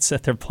new kits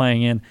that they're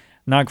playing in.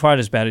 Not quite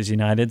as bad as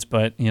United's,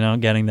 but,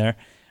 getting there.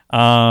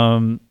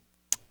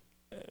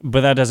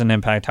 But that doesn't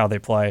impact how they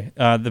play.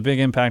 The big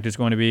impact is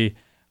going to be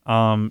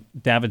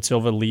David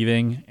Silva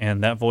leaving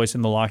and that voice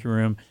in the locker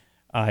room.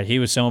 He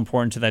was so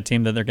important to that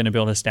team that they're going to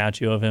build a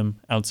statue of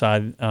him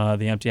outside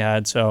the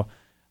Etihad. So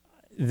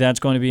that's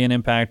going to be an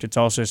impact. It's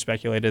also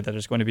speculated that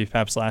it's going to be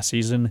Pep's last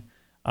season.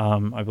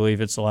 I believe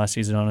it's the last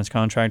season on his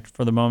contract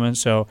for the moment.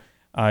 So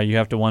you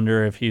have to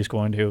wonder if he's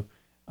going to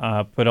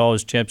put all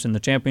his chips in the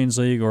Champions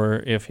League,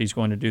 or if he's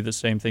going to do the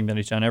same thing that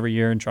he's done every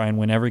year and try and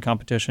win every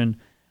competition.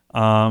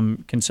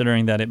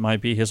 Considering that it might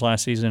be his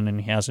last season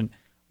and he hasn't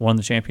won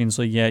the Champions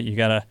League yet, you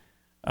got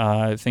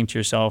to think to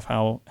yourself,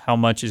 how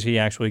much is he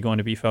actually going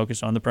to be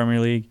focused on the Premier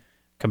League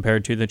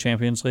compared to the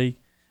Champions League?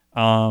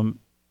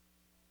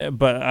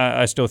 But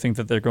I still think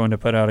that they're going to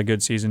put out a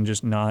good season,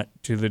 just not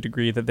to the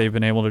degree that they've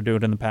been able to do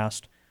it in the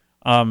past.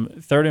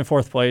 Third and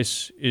fourth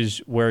place is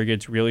where it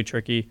gets really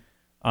tricky.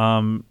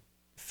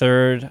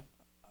 Third,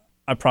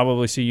 I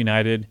probably see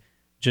United,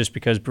 just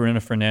because Bruno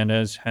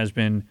Fernandes has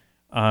been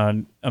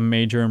a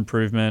major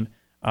improvement.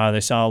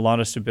 They saw a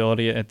lot of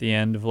stability at the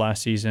end of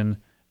last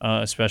season,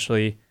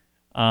 especially.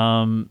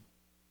 Harry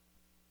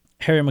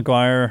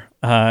Maguire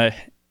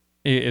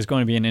is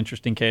going to be an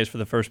interesting case for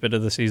the first bit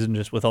of the season,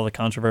 just with all the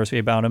controversy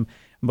about him.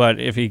 But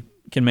if he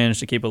can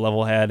manage to keep a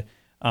level head,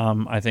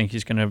 I think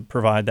he's going to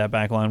provide that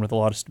back line with a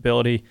lot of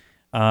stability.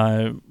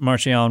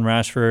 Martial and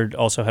Rashford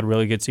also had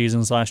really good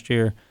seasons last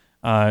year,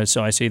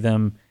 so I see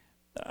them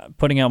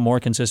putting out more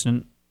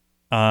consistent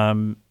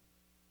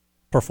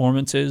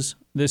performances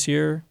this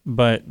year,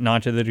 but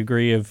not to the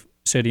degree of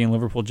City and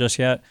Liverpool just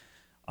yet.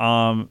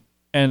 And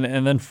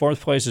then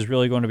fourth place is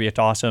really going to be a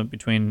toss-up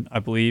between, I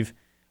believe,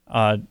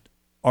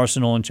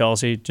 Arsenal and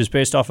Chelsea. Just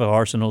based off of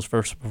Arsenal's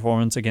first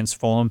performance against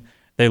Fulham,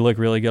 they look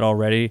really good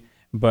already,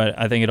 but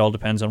I think it all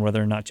depends on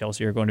whether or not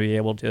Chelsea are going to be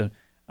able to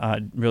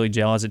really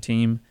gel as a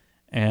team,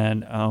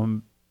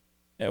 and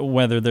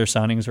whether their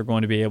signings are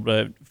going to be able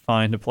to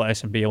find a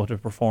place and be able to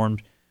perform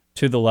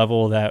to the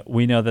level that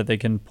we know that they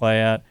can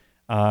play at,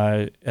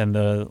 and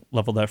the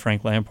level that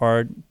Frank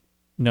Lampard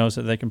knows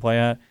that they can play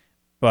at.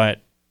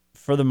 But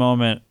for the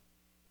moment,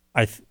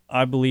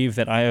 I believe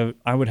that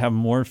I would have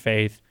more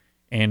faith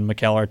in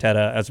Mikel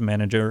Arteta as a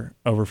manager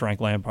over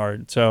Frank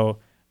Lampard. So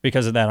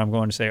because of that, I'm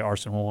going to say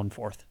Arsenal in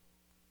fourth.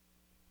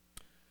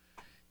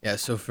 Yeah,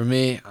 so for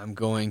me, I'm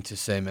going to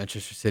say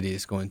Manchester City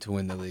is going to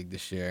win the league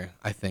this year.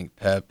 I think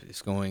Pep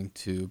is going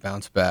to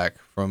bounce back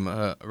from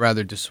a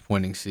rather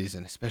disappointing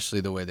season, especially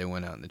the way they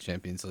went out in the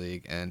Champions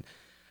League. And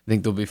I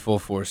think they'll be full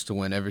force to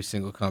win every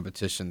single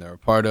competition they're a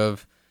part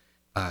of.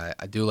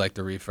 I do like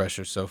the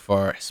refresher so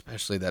far,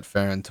 especially that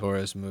Ferran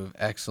Torres move.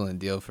 Excellent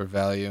deal for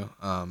value.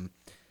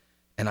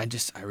 And I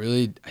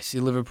see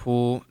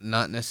Liverpool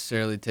not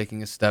necessarily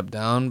taking a step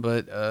down,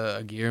 but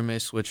a gear may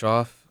switch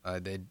off.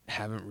 They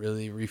haven't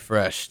really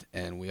refreshed,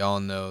 and we all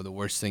know the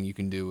worst thing you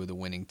can do with a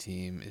winning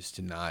team is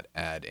to not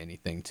add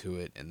anything to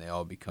it, and they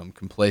all become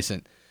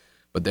complacent.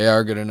 But they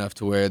are good enough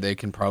to where they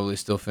can probably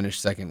still finish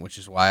second, which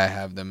is why I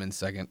have them in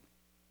second.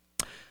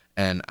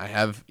 And I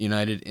have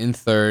United in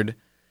third.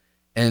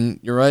 And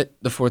you're right,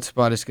 the fourth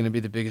spot is going to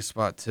be the biggest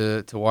spot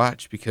to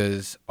watch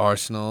because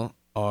Arsenal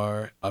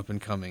are up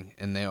and coming,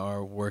 and they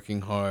are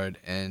working hard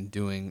and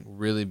doing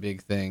really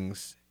big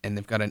things, and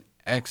they've got an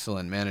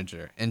excellent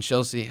manager. And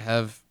Chelsea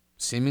have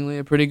seemingly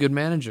a pretty good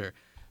manager,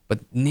 but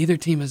neither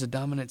team has a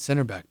dominant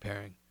center back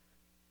pairing.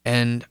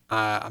 And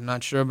I'm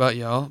not sure about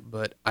y'all,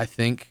 but I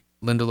think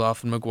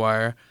Lindelof and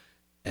Maguire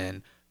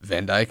and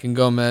Van Dijk and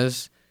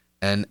Gomez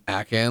and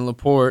Ake and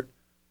Laporte,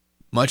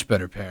 much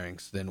better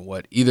pairings than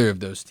what either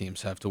of those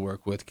teams have to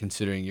work with,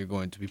 considering you're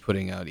going to be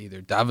putting out either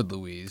David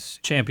Luiz.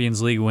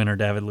 Champions League winner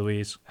David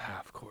Luiz.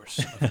 Of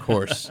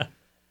course.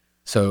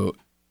 So,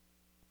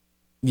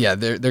 yeah,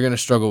 they're going to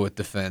struggle with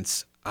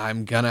defense.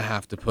 I'm going to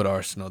have to put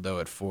Arsenal, though,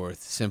 at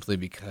fourth, simply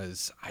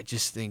because I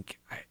just think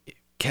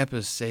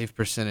Kepa's save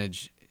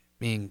percentage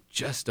being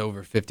just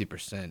over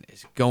 50%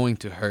 is going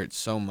to hurt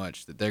so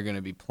much that they're going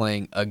to be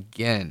playing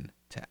again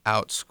to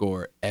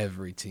outscore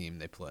every team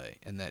they play,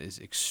 and that is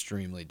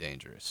extremely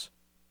dangerous.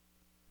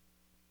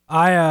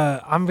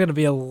 I'm going to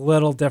be a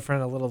little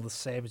different, a little the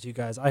same as you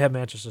guys. I have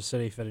Manchester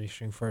City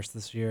finishing first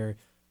this year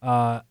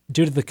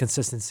due to the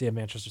consistency of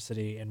Manchester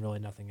City and really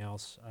nothing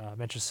else.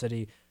 Manchester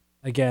City,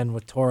 again,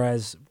 with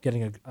Torres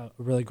getting a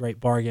really great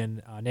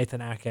bargain.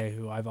 Nathan Ake,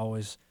 who I've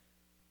always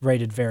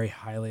rated very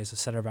highly as a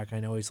center back. I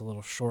know he's a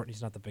little short.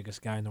 He's not the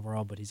biggest guy in the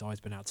world, but he's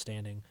always been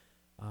outstanding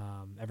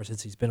ever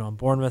since he's been on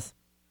Bournemouth.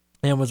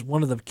 And was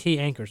one of the key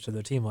anchors to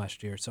their team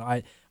last year. So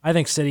I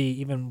think City,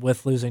 even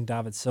with losing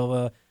David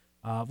Silva,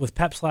 with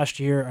Pep's last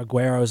year,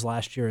 Aguero's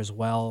last year as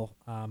well,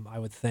 I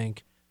would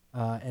think,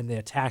 and the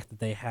attack that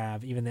they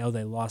have, even though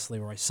they lost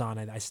Leroy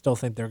Sané, I still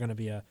think they're going to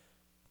be a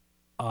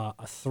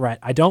threat.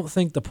 I don't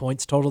think the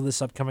points total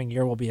this upcoming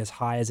year will be as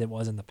high as it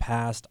was in the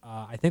past.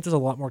 I think there's a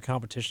lot more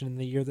competition in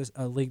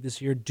the league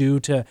this year due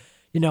to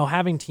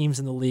having teams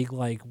in the league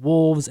like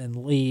Wolves and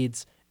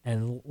Leeds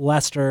and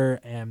Leicester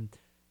and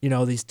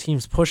these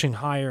teams pushing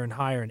higher and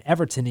higher, and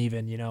Everton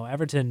even,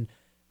 Everton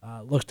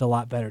looked a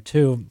lot better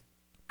too.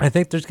 I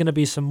think there's going to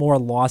be some more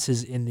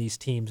losses in these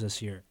teams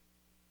this year.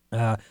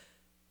 There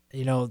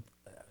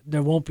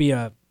won't be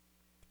I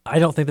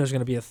don't think there's going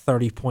to be a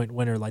 30-point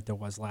winner like there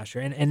was last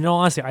year. And in all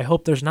honesty, I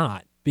hope there's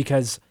not,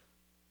 because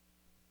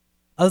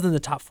other than the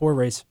top four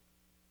race,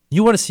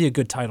 you want to see a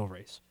good title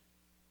race.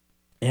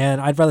 And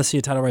I'd rather see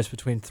a title race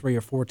between 3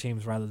 or 4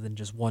 teams rather than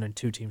just 1 and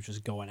 2 teams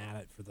just going at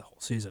it for the whole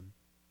season.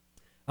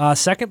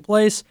 Second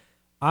place,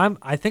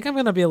 I think I'm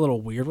going to be a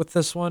little weird with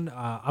this one.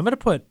 I'm going to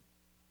put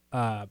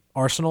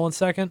Arsenal in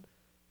second.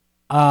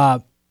 Yeah,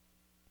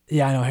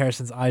 I know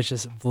Harrison's eyes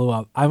just blew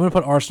up. I'm going to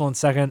put Arsenal in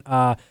second.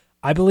 I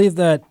believe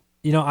that,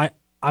 I'm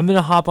going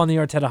to hop on the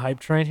Arteta hype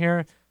train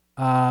here.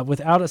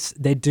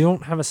 They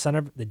don't have a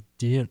center.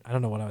 I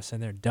don't know what I was saying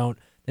there.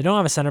 They don't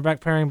have a center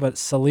back pairing, but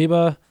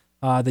Saliba,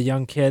 the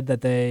young kid that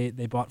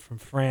they bought from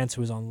France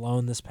who was on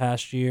loan this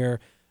past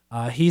year,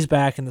 he's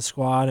back in the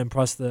squad, and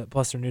plus their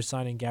new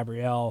signing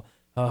Gabriel,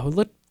 who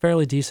looked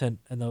fairly decent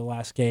in the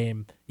last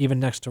game, even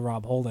next to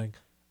Rob Holding.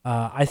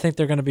 I think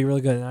they're going to be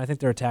really good, and I think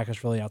their attack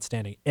is really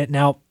outstanding.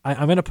 Now,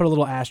 I'm going to put a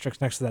little asterisk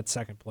next to that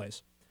second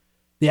place.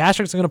 The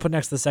asterisk I'm going to put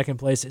next to the second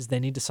place is they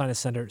need to sign a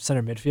center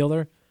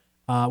midfielder.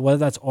 Whether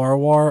that's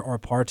Arwar or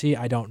Partey,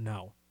 I don't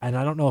know. And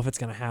I don't know if it's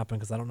going to happen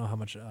because I don't know how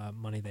much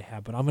money they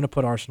have, but I'm going to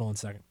put Arsenal in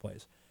second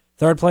place.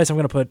 Third place, I'm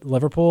going to put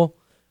Liverpool.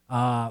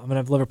 I'm going to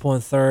have Liverpool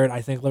in third.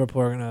 I think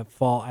Liverpool are going to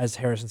fall, as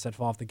Harrison said,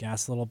 fall off the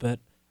gas a little bit.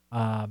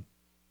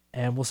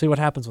 And we'll see what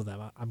happens with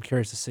them. I'm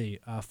curious to see.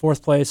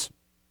 Fourth place,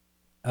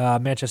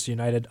 Manchester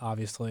United,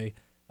 obviously.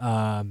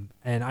 And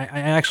I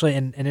actually,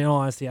 and in all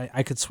honesty,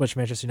 I could switch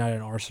Manchester United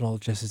and Arsenal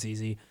just as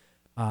easy.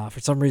 For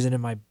some reason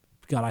in my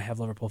gut, I have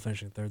Liverpool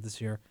finishing third this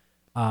year.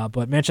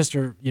 But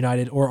Manchester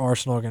United or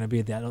Arsenal are going to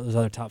be those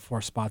other top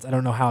 4 spots. I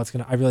really don't know how it's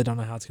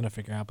going to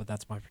figure out, but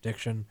that's my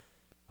prediction.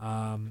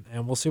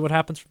 And we'll see what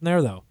happens from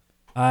there, though.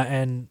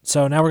 And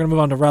so now we're going to move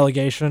on to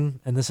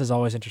relegation, and this is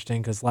always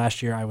interesting because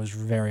last year I was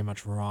very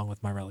much wrong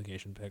with my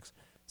relegation picks.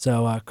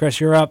 So, Chris,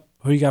 you're up.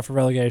 Who you got for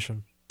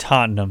relegation?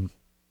 Tottenham.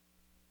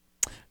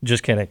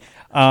 Just kidding.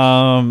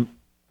 For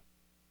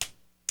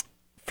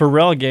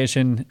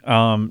relegation,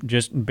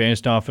 just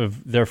based off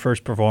of their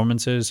first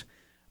performances,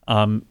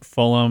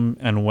 Fulham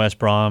and West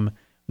Brom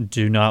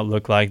do not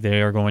look like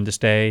they are going to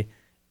stay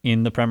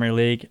in the Premier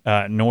League.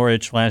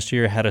 Norwich last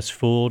year had us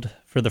fooled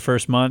for the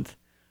first month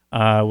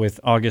with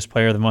August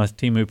Player of the Month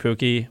Timu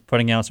Pukki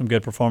putting out some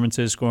good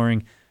performances,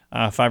 scoring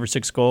 5 or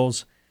 6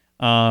 goals.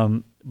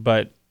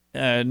 But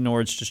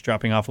Norwich just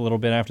dropping off a little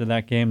bit after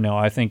that game. No,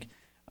 I think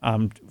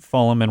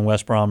Fulham and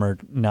West Brom are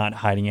not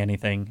hiding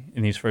anything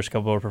in these first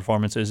couple of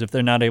performances. If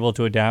they're not able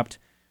to adapt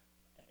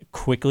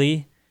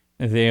quickly,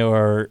 they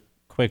are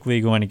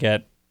quickly going to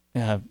get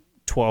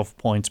 12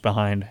 points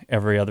behind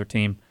every other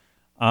team.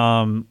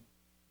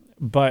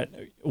 But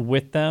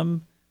with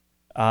them,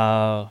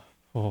 Oh.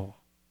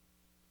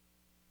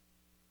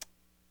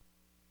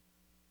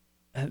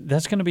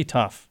 That's going to be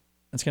tough.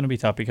 It's going to be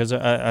tough because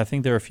I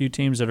think there are a few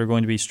teams that are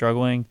going to be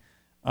struggling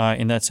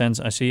in that sense.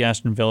 I see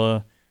Aston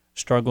Villa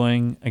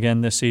struggling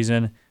again this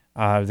season.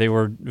 They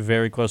were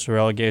very close to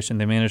relegation.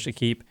 They managed to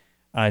keep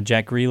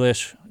Jack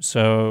Grealish,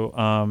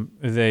 so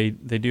they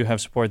do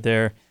have support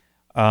there.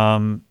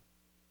 But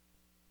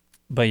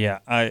yeah,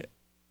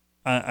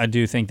 I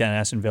do think that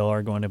Aston Villa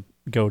are going to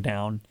go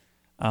down.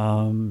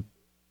 I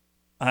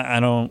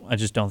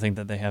just don't think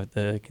that they have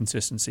the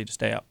consistency to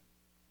stay up.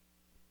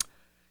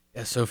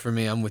 Yeah, so for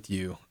me, I'm with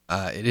you.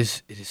 It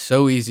is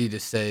so easy to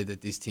say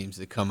that these teams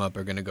that come up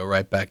are going to go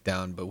right back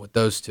down, but with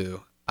those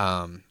two,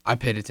 I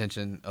paid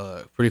attention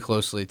pretty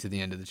closely to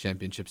the end of the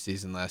championship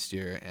season last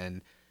year,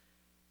 and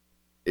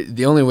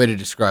the only way to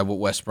describe what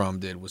West Brom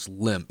did was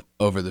limp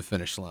over the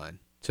finish line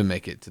to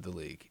make it to the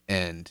league,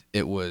 and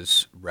it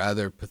was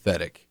rather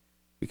pathetic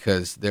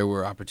because there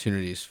were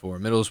opportunities for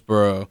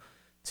Middlesbrough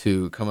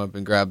to come up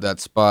and grab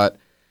that spot,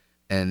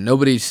 and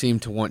nobody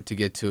seemed to want to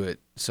get to it,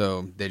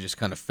 so they just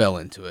kind of fell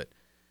into it.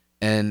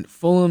 And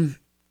Fulham,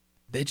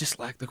 they just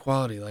lack the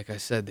quality, like I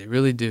said. They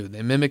really do.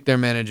 They mimic their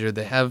manager.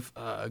 They have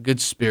a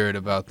good spirit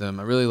about them.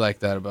 I really like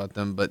that about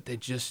them, but they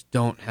just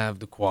don't have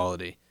the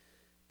quality.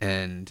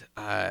 And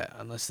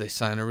unless they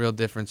sign a real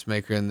difference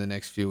maker in the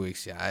next few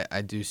weeks, yeah,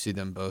 I do see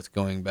them both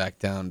going back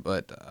down.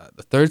 But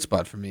the third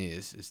spot for me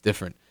is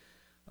different.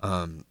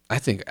 I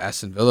think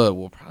Aston Villa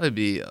will probably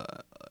be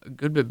a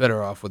good bit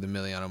better off with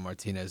Emiliano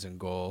Martinez in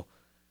goal.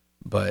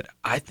 But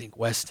I think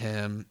West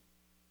Ham,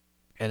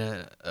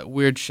 and a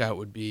weird shout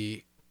would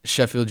be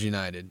Sheffield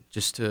United,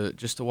 just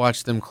to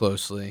watch them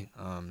closely.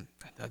 I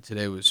thought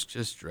today was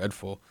just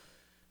dreadful.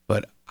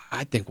 But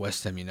I think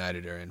West Ham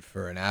United are in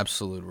for an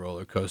absolute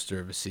roller coaster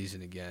of a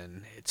season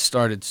again. It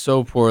started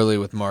so poorly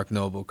with Mark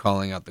Noble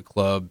calling out the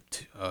club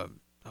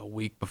a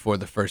week before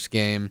the first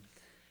game.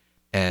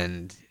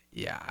 And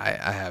yeah,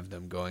 I have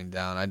them going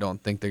down. I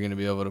don't think they're going to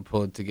be able to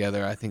pull it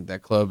together. I think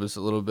that club is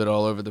a little bit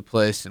all over the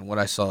place, and what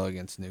I saw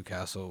against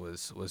Newcastle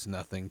was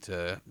nothing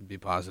to be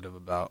positive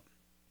about.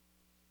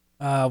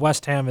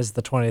 West Ham is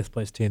the 20th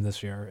place team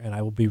this year, and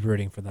I will be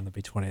rooting for them to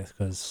be 20th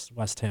because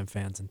West Ham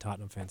fans and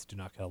Tottenham fans do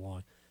not get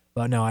along.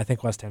 But no, I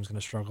think West Ham's going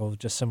to struggle,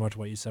 just similar to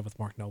what you said with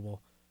Mark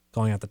Noble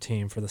going out the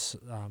team for the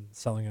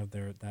selling of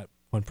that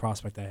one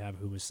prospect they have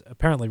who was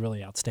apparently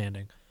really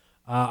outstanding.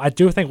 I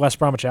do think West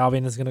Bromwich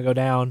Albion is going to go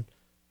down.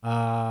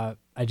 I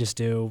just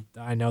do.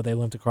 I know they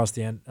limped across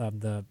the end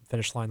the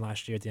finish line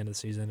last year at the end of the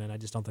season, and I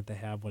just don't think they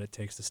have what it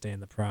takes to stay in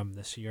the Prem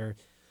this year.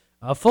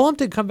 Fulham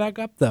did come back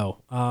up,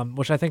 though,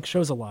 which I think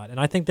shows a lot. And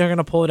I think they're going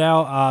to pull it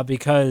out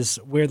because,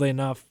 weirdly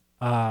enough,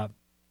 I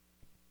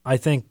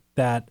think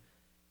that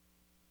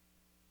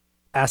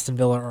Aston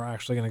Villa are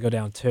actually going to go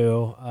down,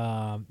 too.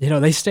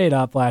 They stayed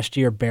up last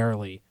year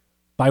barely.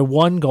 By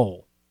one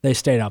goal, they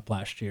stayed up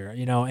last year.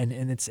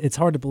 And it's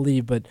hard to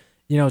believe, but,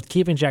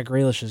 keeping Jack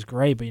Grealish is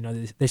great.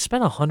 But, they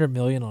spent $100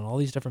 million on all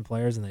these different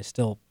players, and they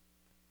still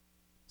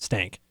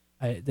stank.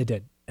 They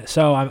did.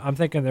 So I'm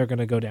thinking they're going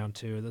to go down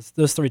too.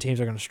 Those three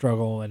teams are going to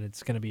struggle, and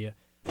it's going to be a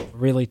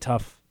really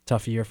tough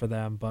year for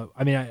them. But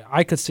I mean,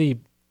 I could see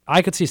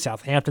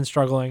Southampton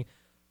struggling.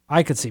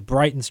 I could see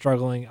Brighton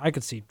struggling. I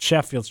could see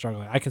Sheffield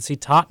struggling. I could see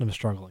Tottenham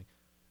struggling.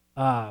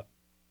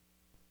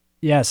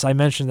 Yes, I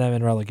mentioned them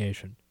in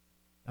relegation.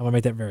 I want to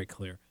make that very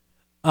clear.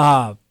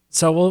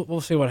 So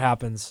we'll see what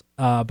happens.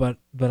 But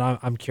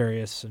I'm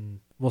curious, and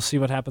we'll see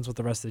what happens with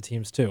the rest of the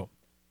teams too.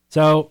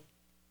 So.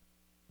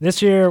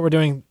 This year, we're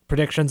doing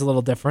predictions a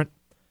little different.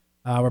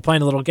 We're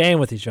playing a little game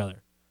with each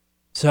other.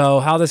 So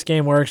how this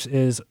game works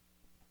is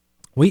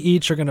we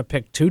each are going to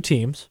pick two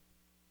teams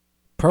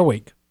per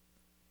week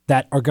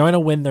that are going to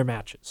win their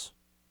matches.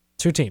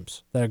 Two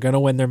teams that are going to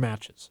win their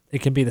matches.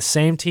 It can be the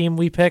same team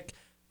we pick.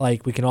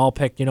 Like, we can all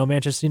pick,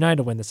 Manchester United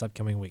to win this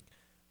upcoming week.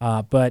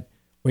 But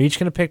we're each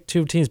going to pick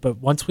two teams. But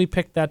once we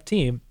pick that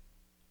team,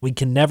 we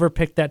can never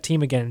pick that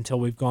team again until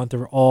we've gone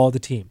through all the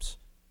teams.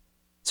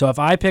 So if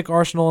I pick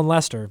Arsenal and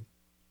Leicester,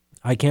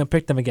 I can't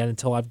pick them again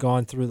until I've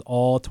gone through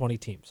all 20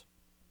 teams.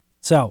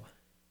 So,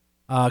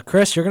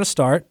 Chris, you're going to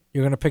start.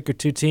 You're going to pick your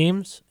two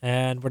teams,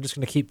 and we're just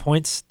going to keep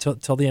points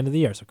till the end of the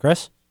year. So,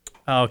 Chris?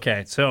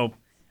 Okay, so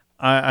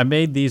I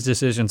made these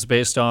decisions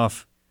based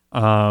off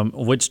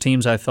which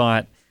teams I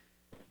thought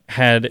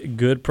had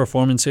good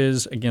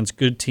performances against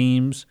good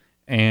teams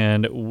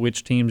and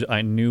which teams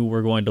I knew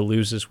were going to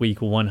lose this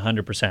week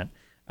 100%.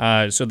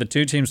 So the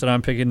two teams that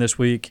I'm picking this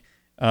week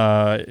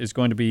is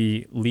going to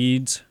be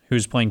Leeds,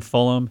 who's playing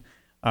Fulham.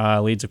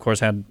 Leeds, of course,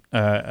 had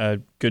a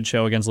good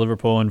show against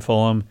Liverpool, and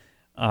Fulham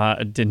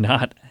did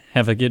not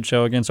have a good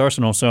show against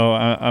Arsenal. So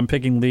I'm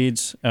picking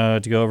Leeds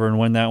to go over and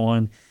win that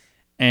one.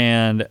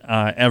 And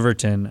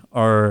Everton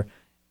are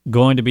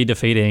going to be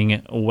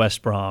defeating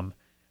West Brom.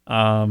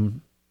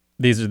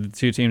 These are the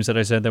two teams that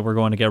I said that were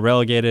going to get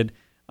relegated.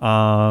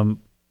 And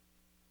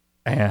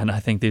I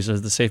think these are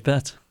the safe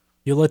bets.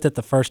 You looked at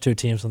the first two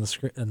teams on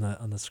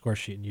the score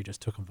sheet, and you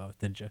just took them both,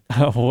 didn't you?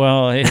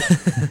 Well,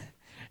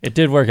 it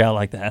did work out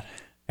like that.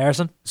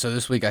 Harrison? So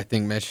this week, I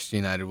think Manchester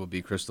United will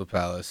beat Crystal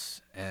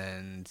Palace,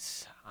 and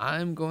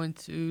I'm going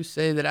to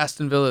say that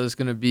Aston Villa is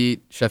going to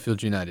beat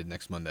Sheffield United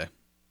next Monday.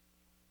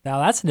 Now,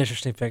 that's an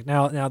interesting pick.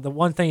 Now, the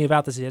one thing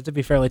about this, you have to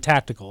be fairly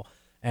tactical,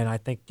 and I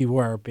think you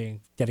were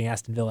getting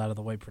Aston Villa out of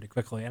the way pretty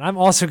quickly. And I'm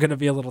also going to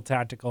be a little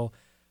tactical.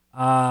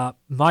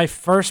 My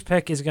first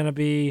pick is going to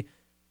be,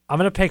 I'm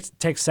going to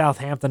take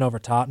Southampton over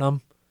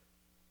Tottenham.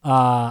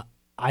 I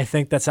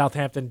think that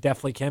Southampton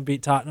definitely can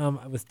beat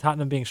Tottenham, with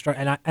Tottenham being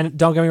strong. And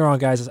don't get me wrong,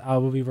 guys, I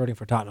will be rooting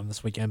for Tottenham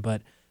this weekend.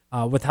 But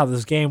with how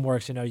this game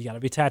works, you got to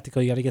be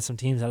tactical. You got to get some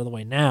teams out of the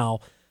way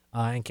now.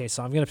 In case.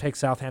 So I'm going to pick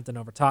Southampton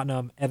over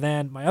Tottenham. And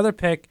then my other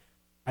pick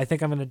I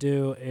think I'm going to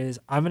do is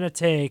I'm going to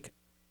take.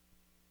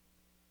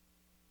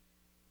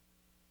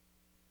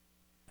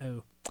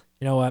 Oh,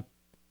 you know what?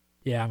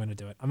 Yeah, I'm going to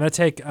do it. I'm going to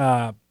take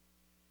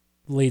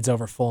Leeds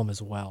over Fulham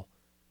as well.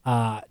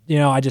 I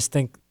just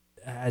think,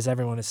 as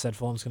everyone has said,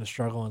 Fulham's going to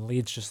struggle, and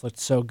Leeds just looked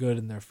so good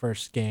in their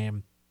first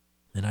game.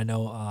 And I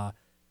know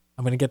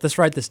I'm going to get this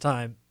right this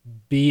time.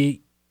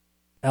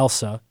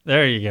 Bielsa.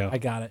 There you go. I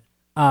got it.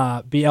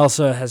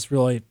 Bielsa has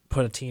really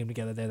put a team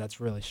together there that's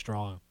really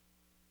strong.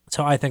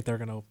 So I think they're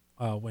going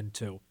to win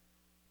too.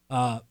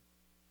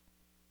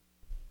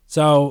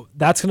 So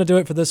that's going to do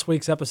it for this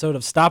week's episode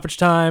of Stoppage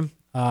Time.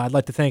 I'd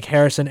like to thank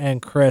Harrison and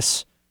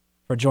Chris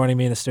for joining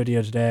me in the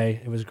studio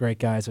today. It was great,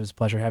 guys. It was a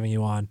pleasure having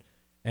you on.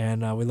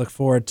 And we look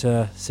forward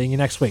to seeing you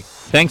next week.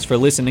 Thanks for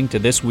listening to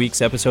this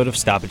week's episode of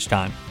Stoppage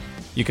Time.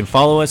 You can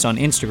follow us on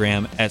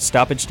Instagram at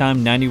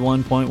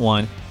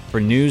StoppageTime91.1 for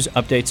news,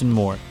 updates, and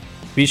more.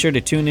 Be sure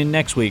to tune in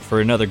next week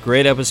for another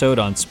great episode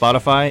on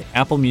Spotify,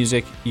 Apple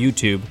Music,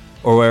 YouTube,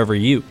 or wherever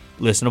you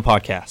listen to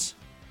podcasts.